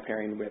functional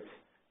riparian widths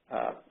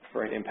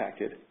for an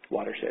impacted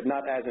watershed.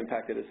 Not as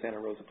impacted as Santa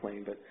Rosa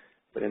Plain,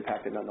 but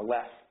impacted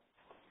nonetheless.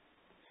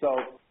 So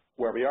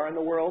where we are in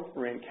the world,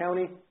 Marin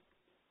County,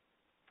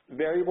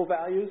 variable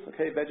values,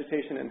 okay,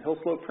 vegetation and hill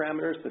slope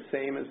parameters, the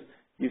same as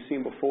you've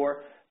seen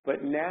before.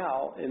 But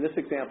now, in this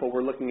example,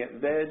 we're looking at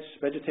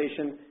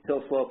vegetation,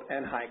 hill slope,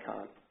 and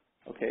HICON.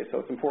 Okay, so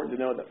it's important to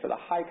know that for the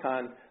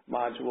HICON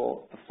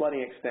module, the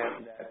flooding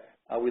extent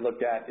that we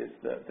looked at is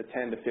the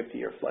 10 to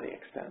 50-year flooding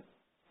extent.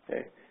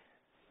 Okay.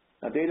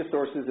 Now, data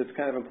sources, it's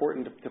kind of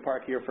important to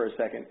park here for a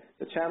second.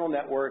 The channel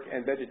network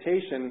and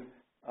vegetation,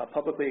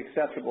 publicly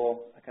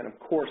accessible, a kind of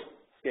coarse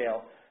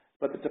scale.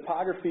 But the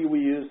topography we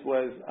used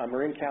was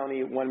Marin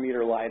County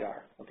 1-meter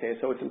LIDAR. Okay,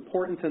 so it's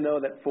important to know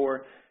that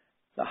for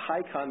the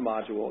HICON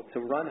module,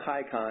 to run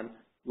HICON,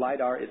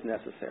 LIDAR is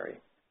necessary.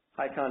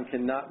 HICON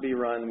cannot be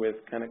run with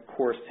kind of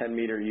coarse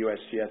 10-meter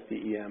USGS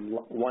DEM.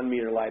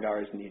 1-meter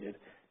LIDAR is needed,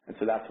 and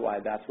so that's why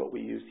that's what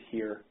we used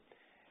here.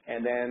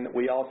 And then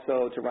we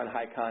also, to run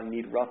HICON,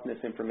 need roughness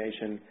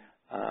information,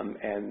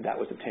 and that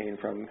was obtained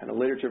from kind of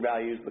literature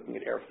values, looking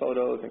at air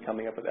photos and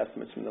coming up with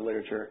estimates from the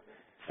literature,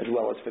 as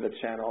well as for the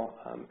channel,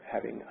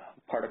 having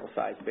particle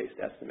size-based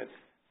estimates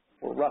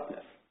for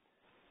roughness.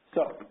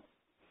 So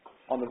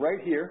on the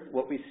right here,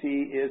 what we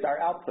see is our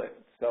output.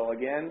 So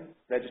again,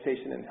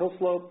 vegetation and hill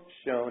slope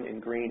shown in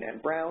green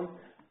and brown.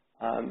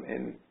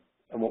 And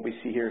what we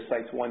see here,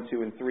 sites 1,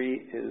 2, and 3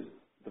 is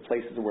the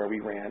places where we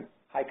ran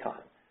HICON.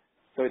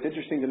 So it's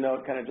interesting to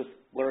note, kind of just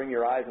blurring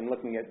your eyes and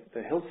looking at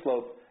the hill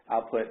slope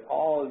output,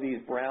 all of these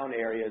brown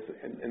areas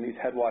in these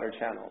headwater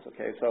channels,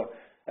 okay? So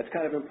that's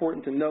kind of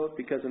important to note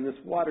because in this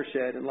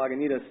watershed in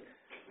Lagunitas,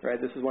 right,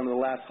 this is one of the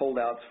last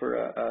holdouts for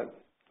a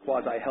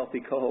quasi-healthy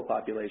coho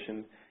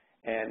population,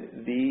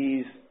 and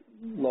these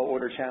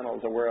low-order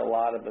channels are where a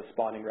lot of the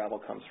spawning gravel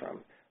comes from.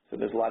 So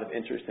there's a lot of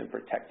interest in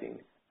protecting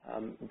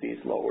these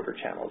low-order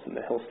channels, and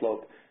the hill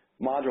slope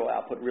module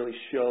output really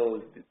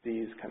shows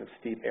these kind of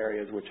steep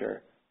areas, which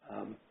are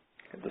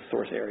the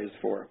source areas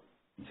for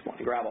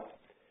spawning gravel.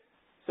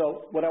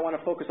 So what I want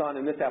to focus on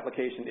in this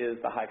application is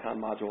the HICON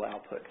module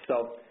output.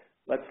 So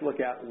let's look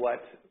at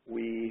what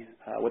the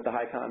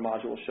HICON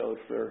module showed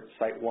for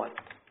Site 1.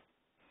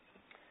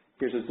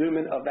 Here's a zoom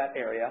in of that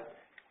area.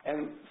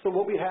 And so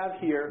what we have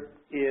here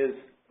is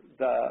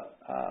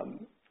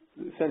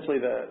essentially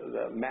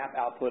the map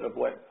output of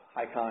what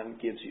HICON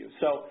gives you.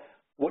 So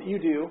what you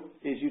do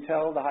is you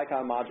tell the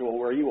HICON module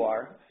where you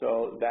are.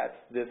 So that's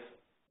this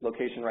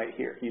location right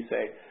here. You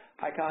say,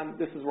 HICON,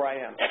 this is where I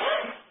am.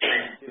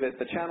 You give it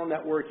the channel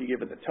network, you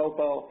give it the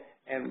topo,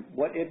 and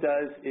what it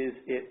does is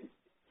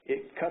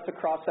it cuts a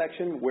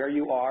cross-section where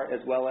you are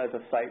as well as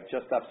a site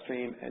just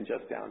upstream and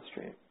just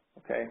downstream,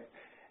 okay?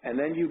 And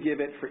then you give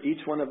it, for each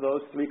one of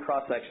those 3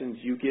 cross-sections,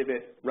 you give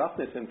it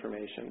roughness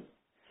information.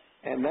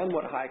 And then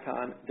what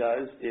HICON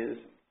does is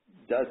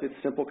does its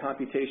simple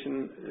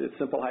computation, its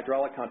simple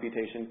hydraulic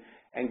computation,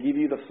 and give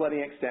you the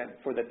flooding extent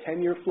for the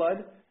 10-year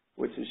flood,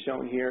 which is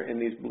shown here in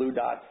these blue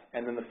dots,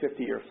 and then the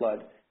 50-year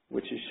flood,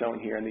 which is shown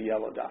here in the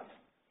yellow dots.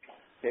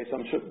 Okay, so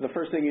the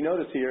first thing you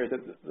notice here is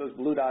that those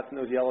blue dots and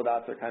those yellow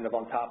dots are kind of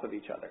on top of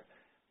each other.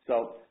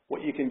 So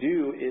what you can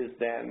do is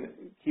then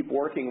keep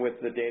working with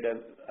the data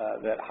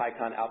that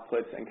HICON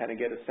outputs and kind of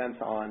get a sense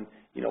on,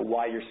 you know,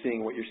 why you're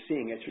seeing what you're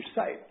seeing at your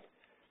site.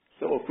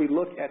 So if we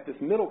look at this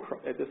middle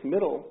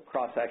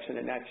cross-section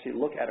and actually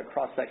look at a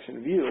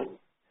cross-section view,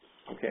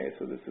 okay,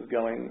 so this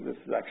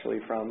is actually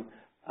from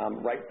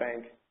right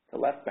bank to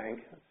left bank,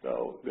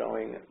 so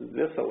going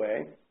this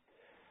away,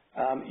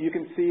 you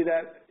can see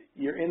that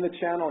you're in the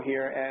channel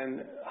here,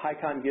 and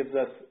HICON gives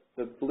us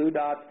the blue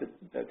dots,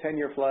 the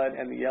 10-year flood,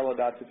 and the yellow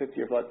dots, the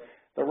 50-year flood.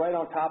 They're right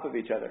on top of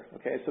each other,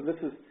 okay? So this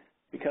is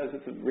because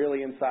it's a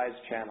really incised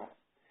channel.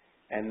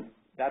 And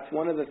that's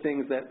one of the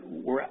things that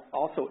we're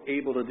also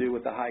able to do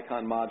with the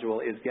HICON module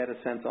is get a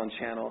sense on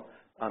channel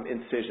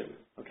incision,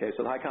 okay?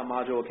 So the HICON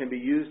module can be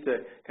used to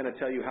kind of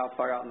tell you how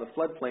far out in the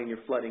floodplain your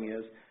flooding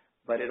is,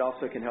 but it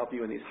also can help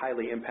you in these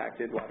highly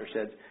impacted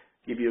watersheds,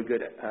 give you a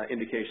good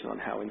indication on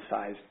how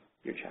incised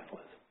your channel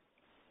is.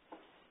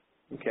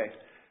 Okay,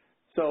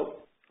 so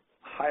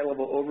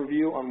high-level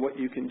overview on what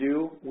you can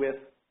do with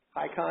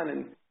HiCon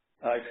and,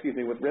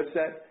 with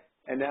RipZET.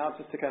 And now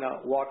just to kind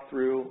of walk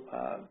through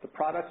the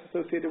products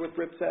associated with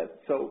RipZET.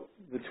 So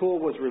the tool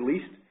was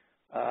released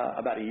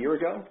about a year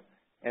ago.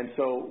 And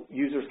so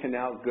users can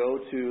now go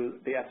to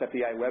the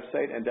SFDI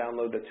website and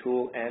download the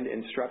tool and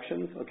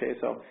instructions. Okay,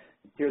 so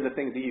here are the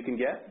things that you can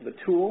get. The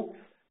tool,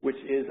 which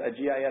is a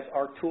GIS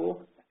ARC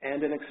tool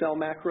and an Excel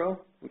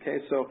macro. Okay,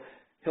 so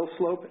hill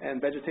slope and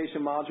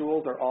vegetation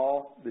modules are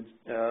all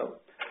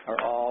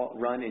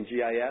run in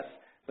GIS,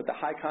 but the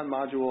HiCon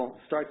module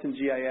starts in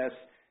GIS,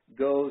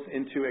 goes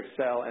into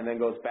Excel, and then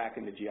goes back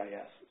into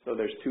GIS. So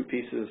there's two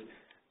pieces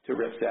to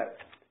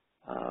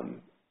RipZET.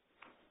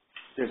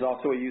 There's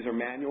also a user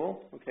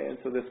manual, okay, and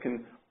so this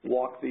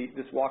walks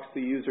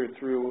the user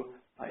through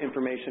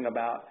information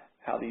about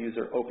how the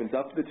user opens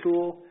up the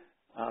tool,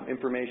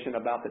 information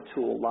about the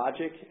tool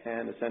logic,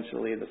 and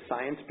essentially the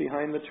science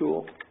behind the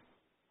tool.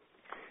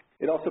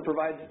 It also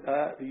provides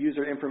the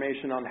user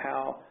information on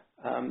how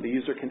the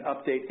user can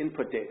update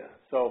input data.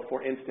 So,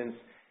 for instance,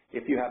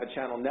 if you have a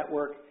channel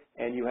network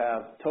and you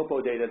have topo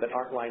data that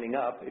aren't lining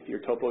up, if your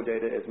topo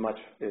data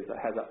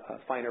has a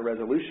finer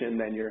resolution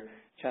than your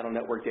channel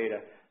network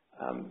data,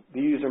 the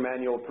user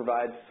manual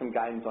provides some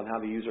guidance on how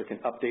the user can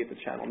update the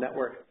channel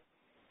network.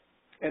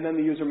 And then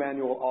the user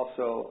manual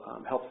also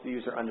helps the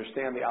user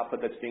understand the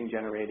output that's being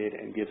generated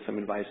and gives some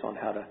advice on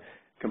how to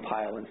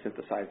compile and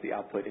synthesize the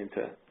output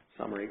into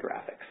summary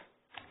graphics.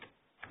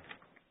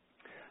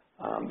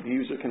 The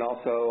user can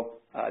also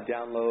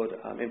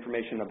download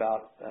information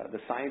about the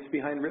science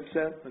behind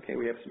RipZET. Okay,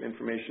 we have some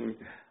information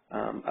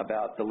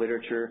about the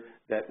literature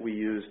that we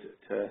used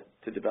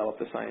to develop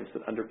the science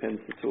that underpins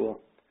the tool.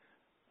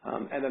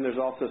 And then there's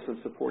also some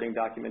supporting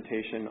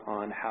documentation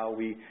on how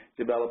we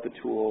develop the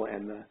tool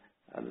and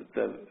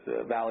the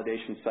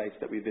validation sites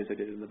that we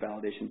visited and the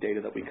validation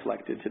data that we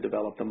collected to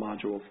develop the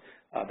modules,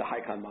 the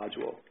HiCon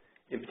module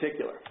in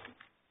particular.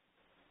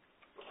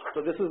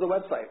 So this is the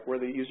website where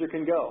the user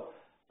can go,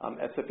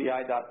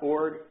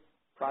 sfdi.org,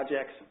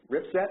 projects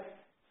RipZET,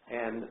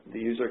 and the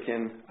user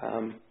can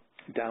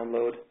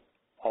download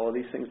all of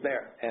these things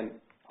there. And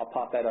I'll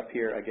pop that up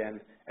here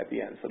again at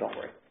the end, so don't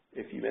worry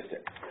if you missed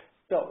it.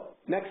 So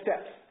next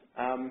steps.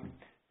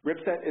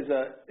 RipZET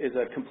is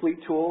a complete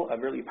tool, a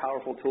really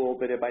powerful tool,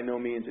 but it by no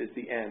means is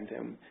the end.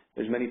 And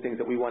there's many things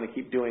that we want to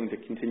keep doing to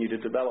continue to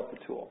develop the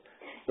tool.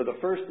 So the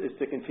first is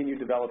to continue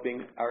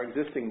developing our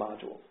existing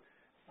modules.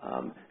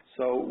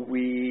 So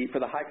for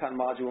the HiCon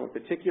module in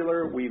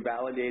particular, we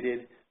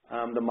validated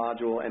the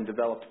module and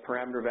developed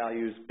parameter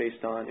values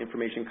based on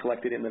information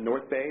collected in the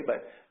North Bay,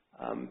 but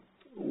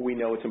we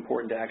know it's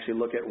important to actually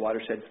look at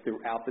watersheds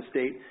throughout the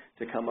state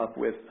to come up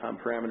with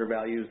parameter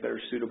values that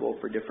are suitable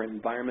for different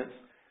environments.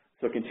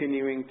 So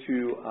continuing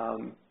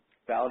to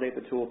validate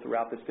the tool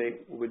throughout the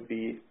state would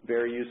be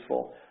very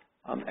useful.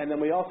 And then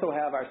we also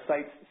have our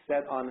sights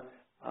set on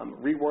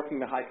reworking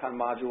the HiCon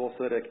module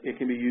so that it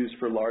can be used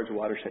for large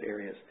watershed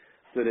areas,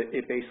 so that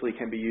it basically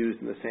can be used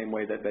in the same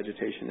way that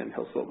vegetation and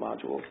hill slope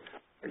modules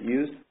are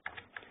used.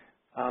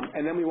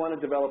 And then we want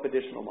to develop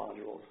additional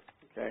modules.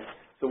 Okay?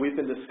 So we've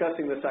been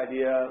discussing this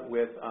idea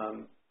with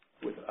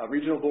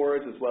regional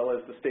boards as well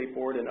as the state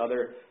board and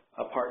other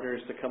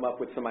partners to come up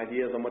with some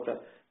ideas on what the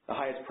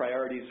highest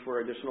priorities for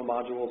additional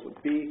modules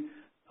would be.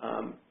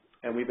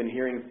 And we've been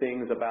hearing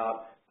things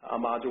about a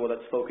module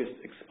that's focused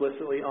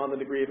explicitly on the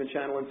degree of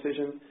in-channel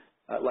incision.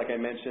 Like I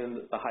mentioned,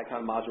 the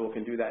HiCon module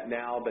can do that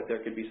now, but there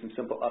could be some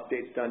simple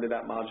updates done to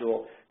that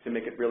module to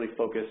make it really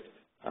focused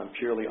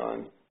purely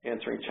on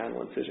answering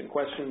channel incision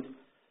questions.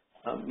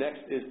 Next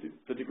is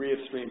the degree of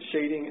stream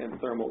shading and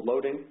thermal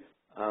loading.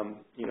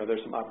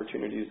 There's some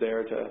opportunities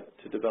there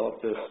to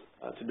develop this,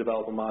 to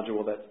develop a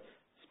module that's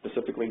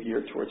specifically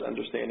geared towards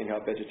understanding how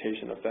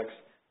vegetation affects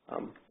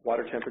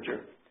water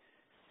temperature.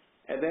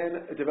 And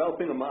then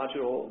developing a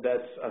module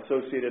that's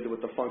associated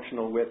with the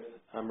functional width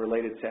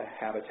related to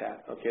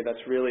habitat. Okay, that's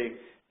really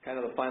kind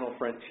of the final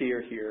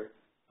frontier here.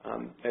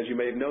 As you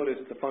may have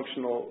noticed, the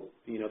functional,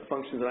 the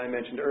functions that I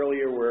mentioned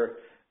earlier were,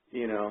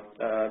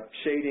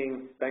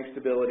 shading, bank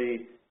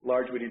stability,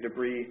 large woody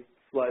debris,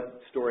 flood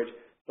storage,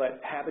 but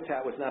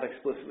habitat was not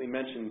explicitly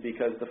mentioned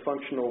because the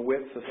functional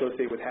widths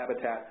associated with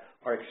habitat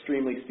are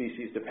extremely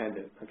species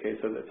dependent. Okay,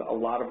 so that's a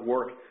lot of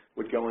work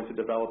would go into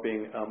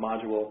developing a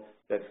module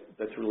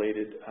that's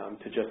related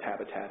to just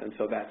habitat, and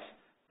so that's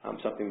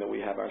something that we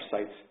have our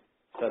sights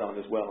set on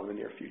as well in the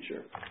near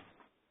future.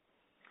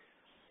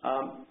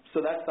 So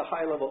that's the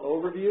high-level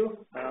overview.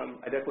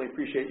 I definitely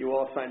appreciate you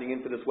all signing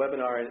into this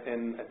webinar,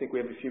 and I think we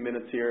have a few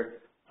minutes here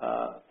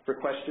for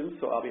questions,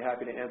 so I'll be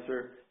happy to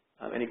answer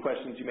any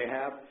questions you may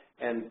have.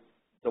 And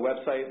the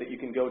website that you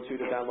can go to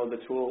download the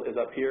tool is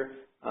up here,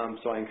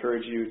 so I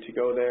encourage you to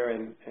go there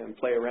and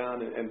play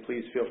around, and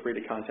please feel free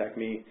to contact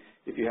me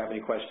if you have any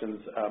questions.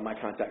 My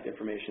contact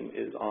information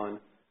is on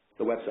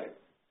the website.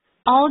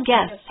 All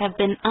guests have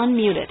been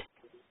unmuted.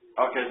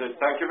 Okay, then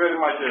thank you very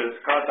much,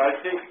 Scott.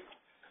 I think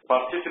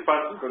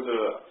participants could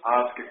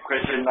ask a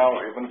question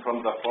now, even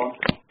from the phone.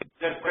 Is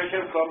there a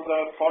question from the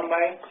phone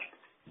line?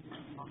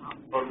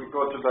 Or we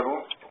go to the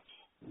room?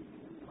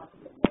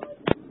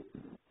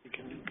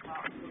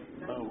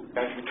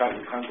 Guys, you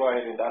can go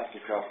ahead and ask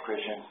if you have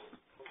questions.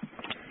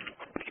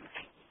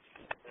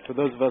 For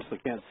those of us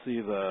that can't see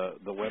the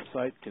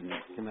website, can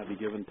that be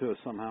given to us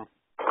somehow?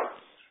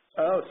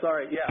 Oh,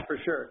 sorry. Yeah, for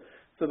sure.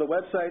 So the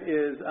website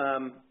is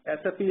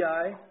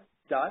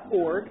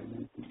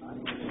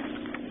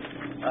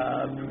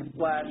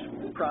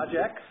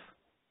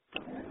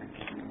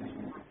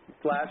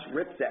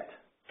sfbi.org/projects/RipZET.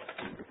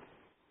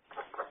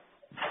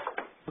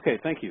 Okay,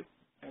 thank you.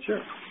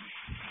 Sure.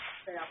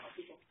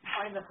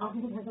 Any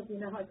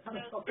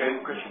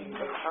questions?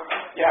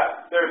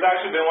 Yeah, there's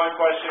actually been one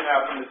question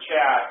from the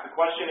chat. The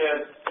question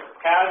is,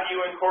 have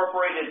you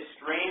incorporated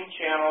stream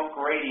channel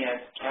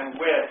gradient and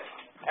width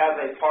as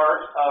a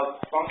part of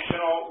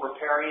functional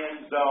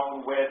riparian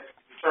zone width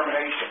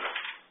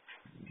determination?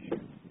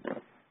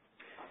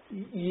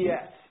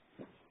 Yes.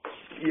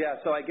 Yeah,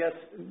 so I guess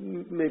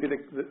maybe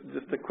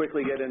just to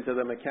quickly get into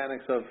the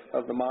mechanics of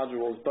the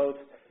modules,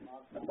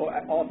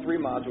 all three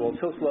modules,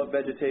 hill slope,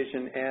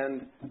 vegetation,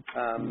 and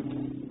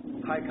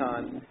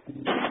HICON,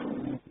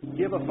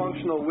 give a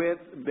functional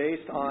width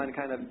based on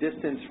kind of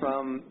distance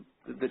from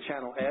the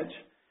channel edge.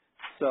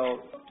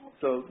 So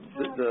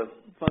the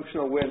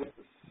functional width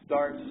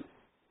starts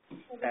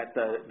at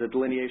the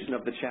delineation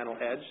of the channel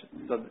edge.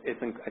 So I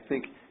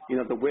think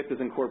the width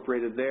is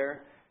incorporated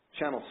there.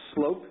 Channel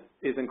slope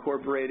is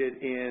incorporated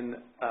in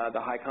the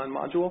HICON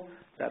module.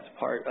 That's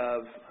part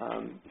of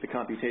the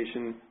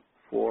computation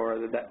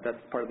for that's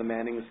part of the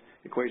Manning's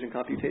equation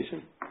computation.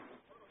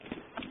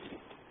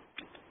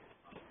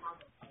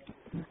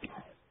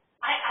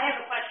 I have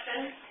a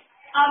question.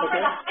 For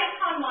the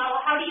HICON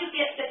model, how do you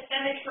get the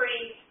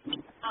symmetry?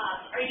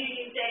 Are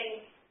you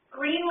using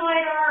green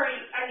LiDAR?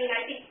 I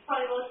think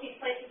probably most of these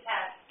places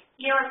have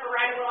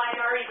near-infrared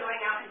LiDAR. Are you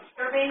going out and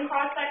surveying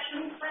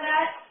cross-sections for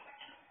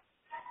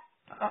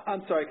that?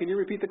 I'm sorry, can you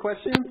repeat the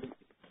question?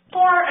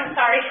 I'm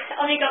sorry,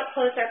 let me go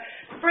closer.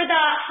 For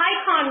the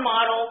HICON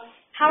model,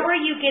 how are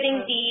you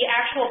getting the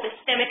actual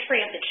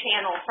symmetry of the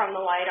channel from the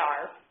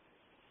LiDAR?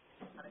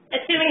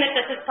 Assuming that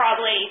this is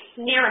probably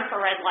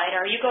near-infrared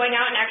LiDAR, are you going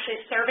out and actually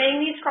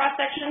surveying these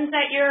cross-sections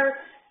that you're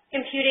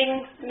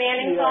computing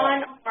Mannings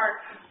on, or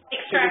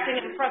extracting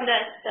them from the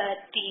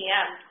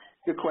DEM?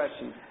 Good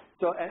question.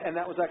 So, and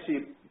that was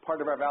actually part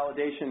of our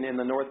validation in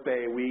the North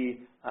Bay.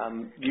 We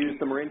used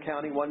the Marin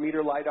County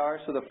 1-meter LiDAR.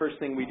 So the first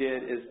thing we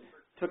did is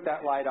took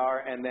that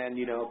LiDAR and then,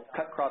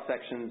 cut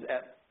cross-sections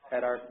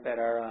at our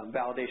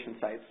validation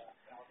sites.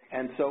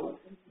 And so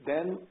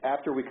then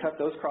after we cut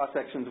those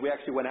cross-sections, we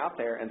actually went out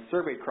there and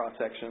surveyed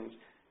cross-sections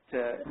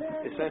to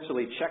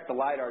essentially check the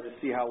LiDAR to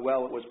see how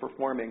well it was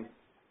performing,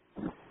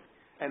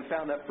 and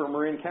found that for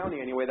Marin County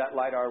anyway, that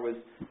LiDAR was,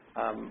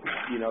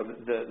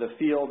 the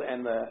field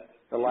and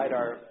the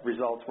LiDAR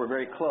results were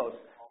very close.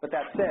 But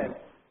that said,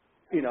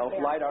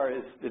 LiDAR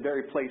is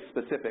very place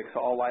specific, so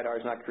all LiDAR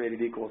is not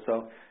created equal.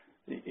 So,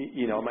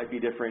 it might be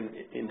different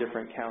in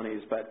different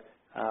counties, but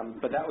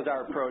that was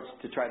our approach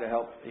to try to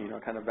help,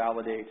 kind of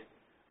validate,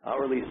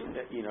 or at least,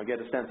 get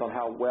a sense on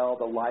how well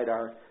the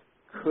LiDAR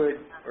could,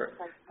 or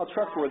how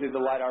trustworthy the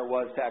LiDAR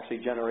was to actually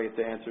generate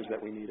the answers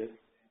that we needed.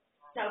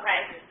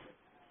 Okay.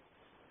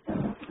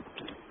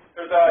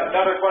 There's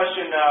another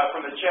question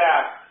from the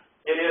chat.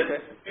 It is,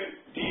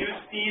 do you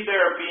see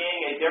there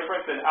being a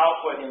difference in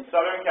output in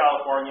Southern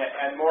California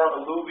and more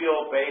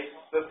alluvial-based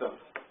systems?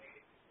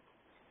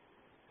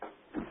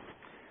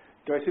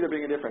 Do I see there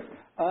being a difference?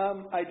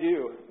 I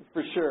do,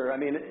 for sure. I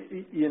mean,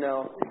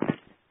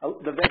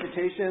 the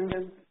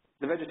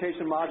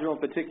vegetation module in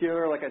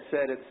particular, like I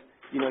said, it's,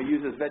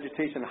 uses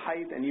vegetation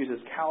height and uses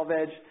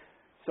CalVeg.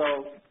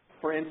 So,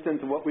 for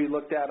instance, what we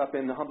looked at up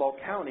in Humboldt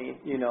County,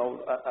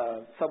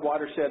 a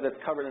subwatershed that's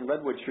covered in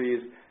redwood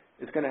trees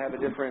is going to have a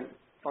different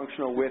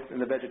functional width in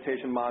the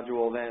vegetation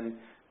module than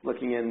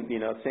looking in,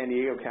 San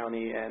Diego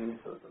County and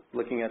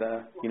looking at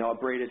a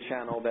braided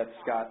channel that's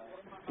got,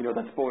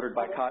 that's bordered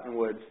by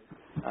cottonwoods.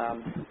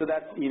 So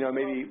that's,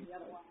 maybe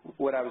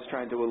what I was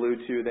trying to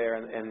allude to there,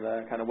 and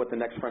the kind of what the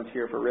next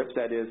frontier for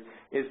RipZET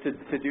is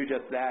to do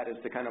just that, is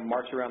to kind of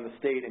march around the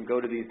state and go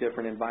to these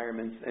different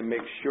environments and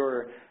make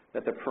sure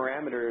that the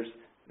parameters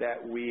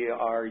that we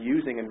are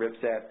using in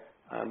RipZET,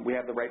 we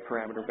have the right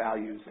parameter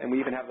values, and we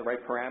even have the right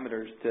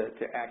parameters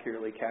to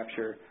accurately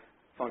capture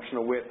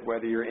functional width,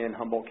 whether you're in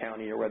Humboldt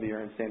County or whether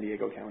you're in San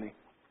Diego County.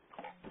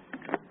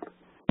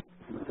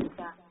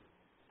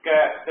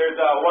 Okay, there's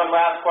one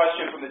last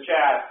question from the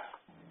chat.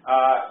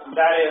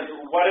 That is,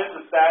 what is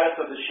the status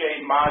of the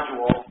shade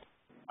module?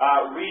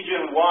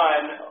 Region 1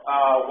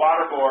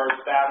 Water Board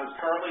staff is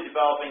currently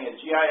developing a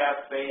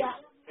GIS-based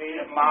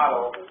shade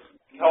model.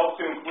 We hope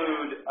to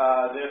include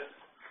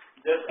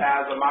this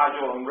as a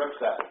module in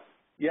RipZET.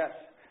 Yes.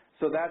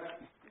 So that's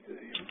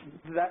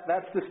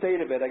the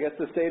state of it. I guess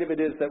the state of it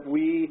is that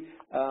we,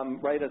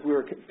 right as we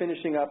were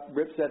finishing up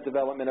RipZET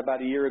development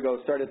about a year ago,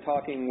 started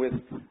talking with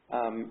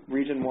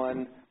Region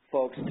 1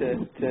 folks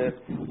to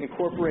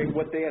incorporate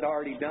what they had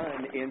already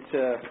done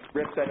into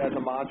RipZET as a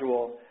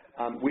module.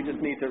 We just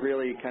need to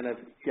really kind of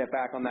get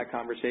back on that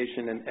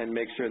conversation and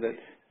make sure that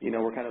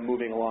we're kind of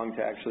moving along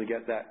to actually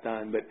get that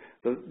done. But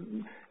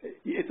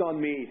it's on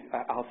me,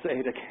 I'll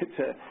say, to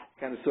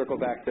kind of circle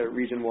back to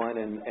Region 1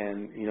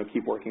 and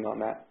keep working on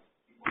that.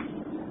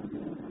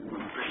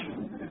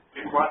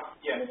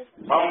 Yes.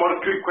 One more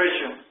quick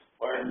question.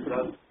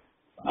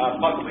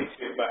 Possibly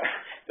two, but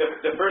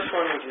the first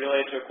one was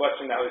related to a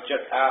question that was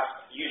just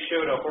asked. You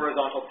showed a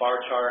horizontal bar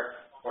chart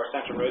for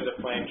Santa Rosa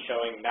Plain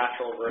showing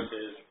natural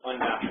versus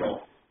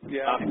unnatural.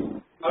 Yeah.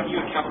 How do you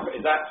account for,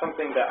 is that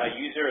something that a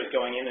user is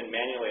going in and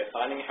manually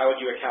assigning? How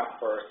would you account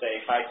for, say,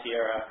 High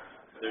Sierra,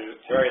 where there's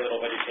very little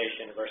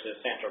vegetation, versus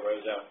Santa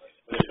Rosa,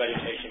 where there's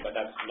vegetation, but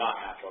that's not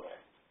natural there?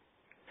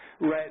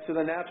 Right, so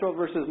the natural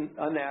versus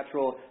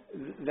unnatural,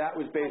 that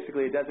was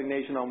basically a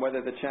designation on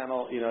whether the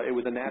channel, it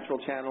was a natural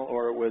channel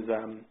or it was,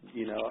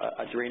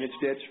 a drainage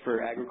ditch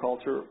for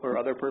agriculture or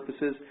other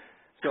purposes.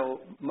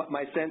 So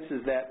my sense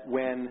is that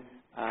when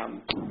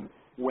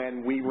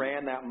we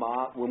ran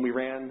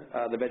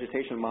the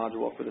vegetation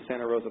module for the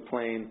Santa Rosa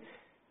Plain,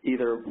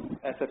 either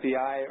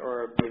SFEI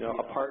or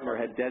a partner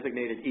had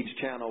designated each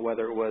channel,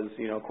 whether it was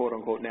quote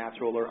unquote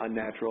natural or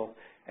unnatural,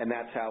 and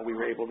that's how we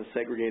were able to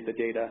segregate the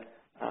data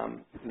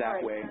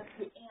that way.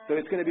 So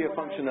it's going to be a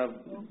function of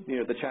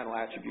the channel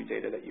attribute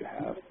data that you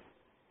have.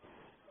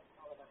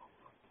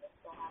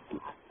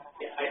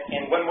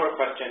 And one more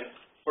question.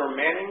 For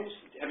Manning's,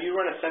 have you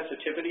run a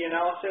sensitivity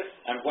analysis?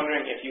 I'm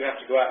wondering if you have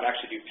to go out and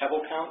actually do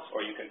pebble counts,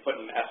 or you can put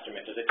an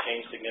estimate. Does it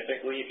change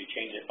significantly if you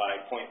change it by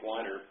 0.1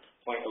 or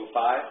 0.05?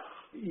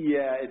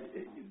 Yeah,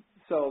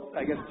 so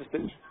I guess just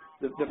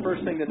the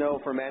first thing to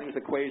know for Manning's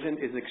equation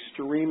is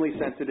extremely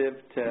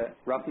sensitive to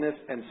roughness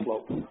and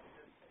slope.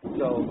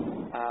 So,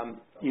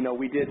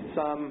 we did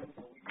some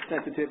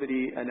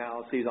sensitivity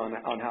analyses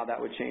on how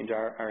that would change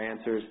our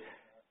answers.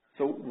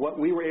 So what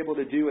we were able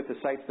to do at the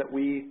sites that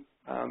we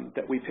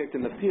picked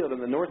in the field in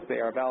the North Bay,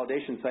 our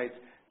validation sites,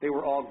 they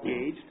were all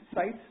gauged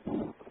sites.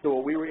 So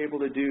what we were able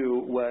to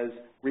do was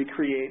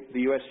recreate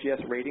the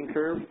USGS rating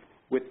curve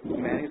with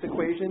Manning's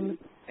equation,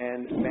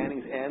 and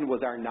Manning's N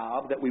was our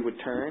knob that we would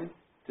turn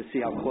to see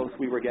how close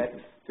we were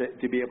getting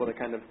to be able to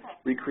kind of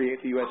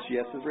recreate the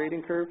USGS's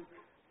rating curve.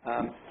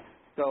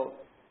 So,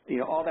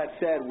 all that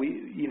said,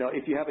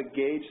 if you have a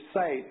gauged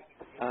site,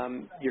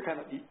 you're kind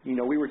of,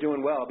 we were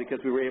doing well because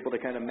we were able to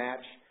kind of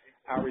match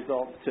our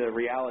results to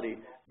reality.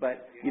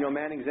 But,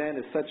 Manning's N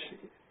is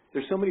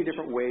there's so many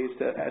different ways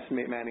to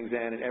estimate Manning's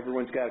N, and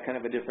everyone's got kind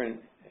of a different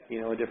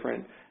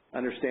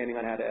understanding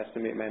on how to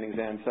estimate Manning's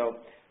N. So,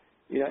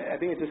 I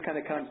think it just kind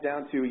of comes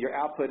down to your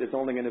output is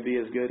only going to be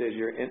as good as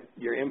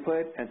your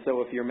input, and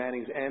so if your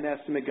Manning's N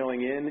estimate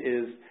going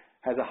in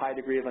has a high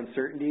degree of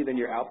uncertainty, then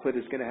your output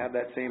is going to have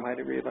that same high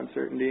degree of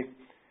uncertainty.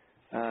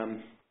 Very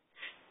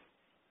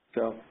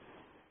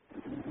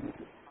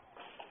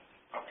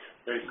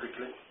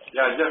quickly.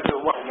 Yeah, just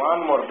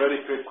one more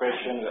very quick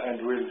question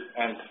and we'll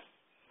end.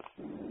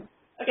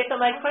 Okay, so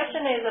my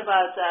question is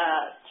about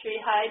tree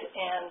height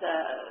and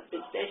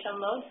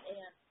vegetation load.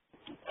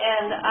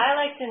 And I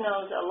like to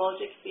know the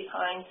logic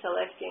behind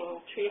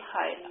selecting tree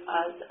height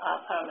as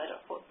a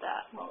parameter for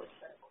that mode.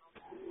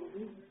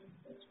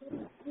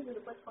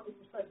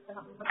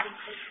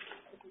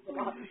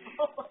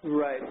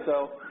 Right.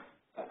 So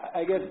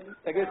I guess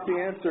the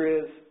answer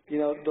is,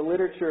 the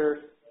literature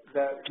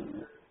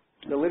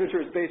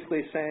is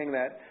basically saying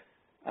that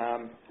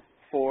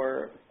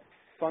for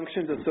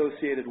functions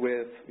associated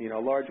with,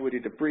 large woody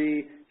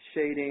debris,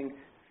 shading,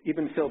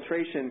 even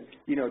filtration,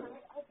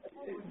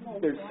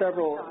 there's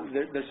several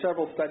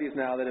studies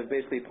now that have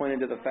basically pointed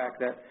to the fact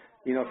that,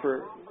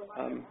 for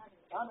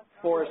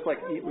forests like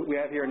we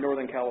have here in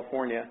Northern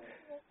California,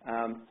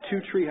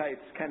 2 tree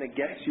heights kind of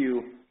gets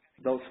you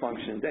those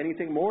functions.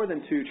 Anything more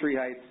than 2 tree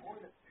heights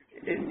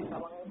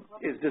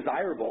is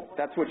desirable.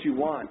 That's what you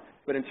want.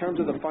 But in terms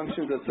of the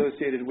functions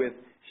associated with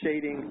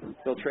shading,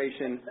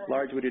 filtration,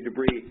 large woody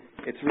debris,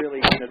 it's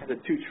really the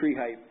 2 tree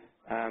height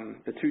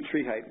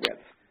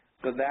widths.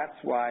 So that's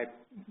why,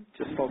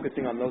 just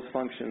focusing on those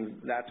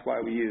functions, that's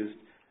why we used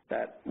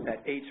that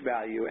H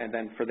value, and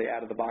then for the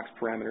out-of-the-box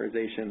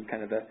parameterization,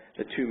 kind of the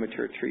 2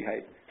 mature tree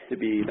height to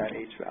be that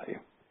H value.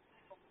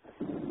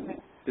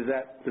 Does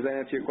that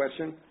answer your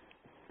question?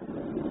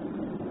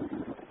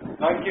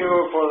 Thank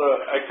you for the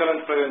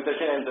excellent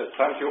presentation, and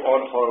thank you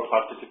all for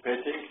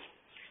participating.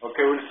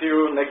 Okay, we'll see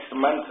you next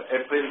month,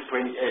 April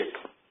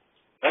 28th.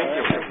 Thank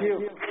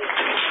you.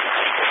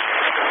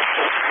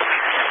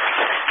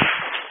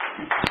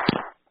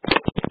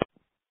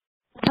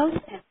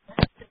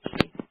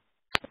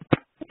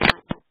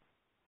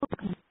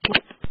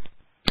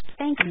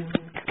 Thank you.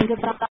 Thank you.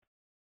 Goodbye.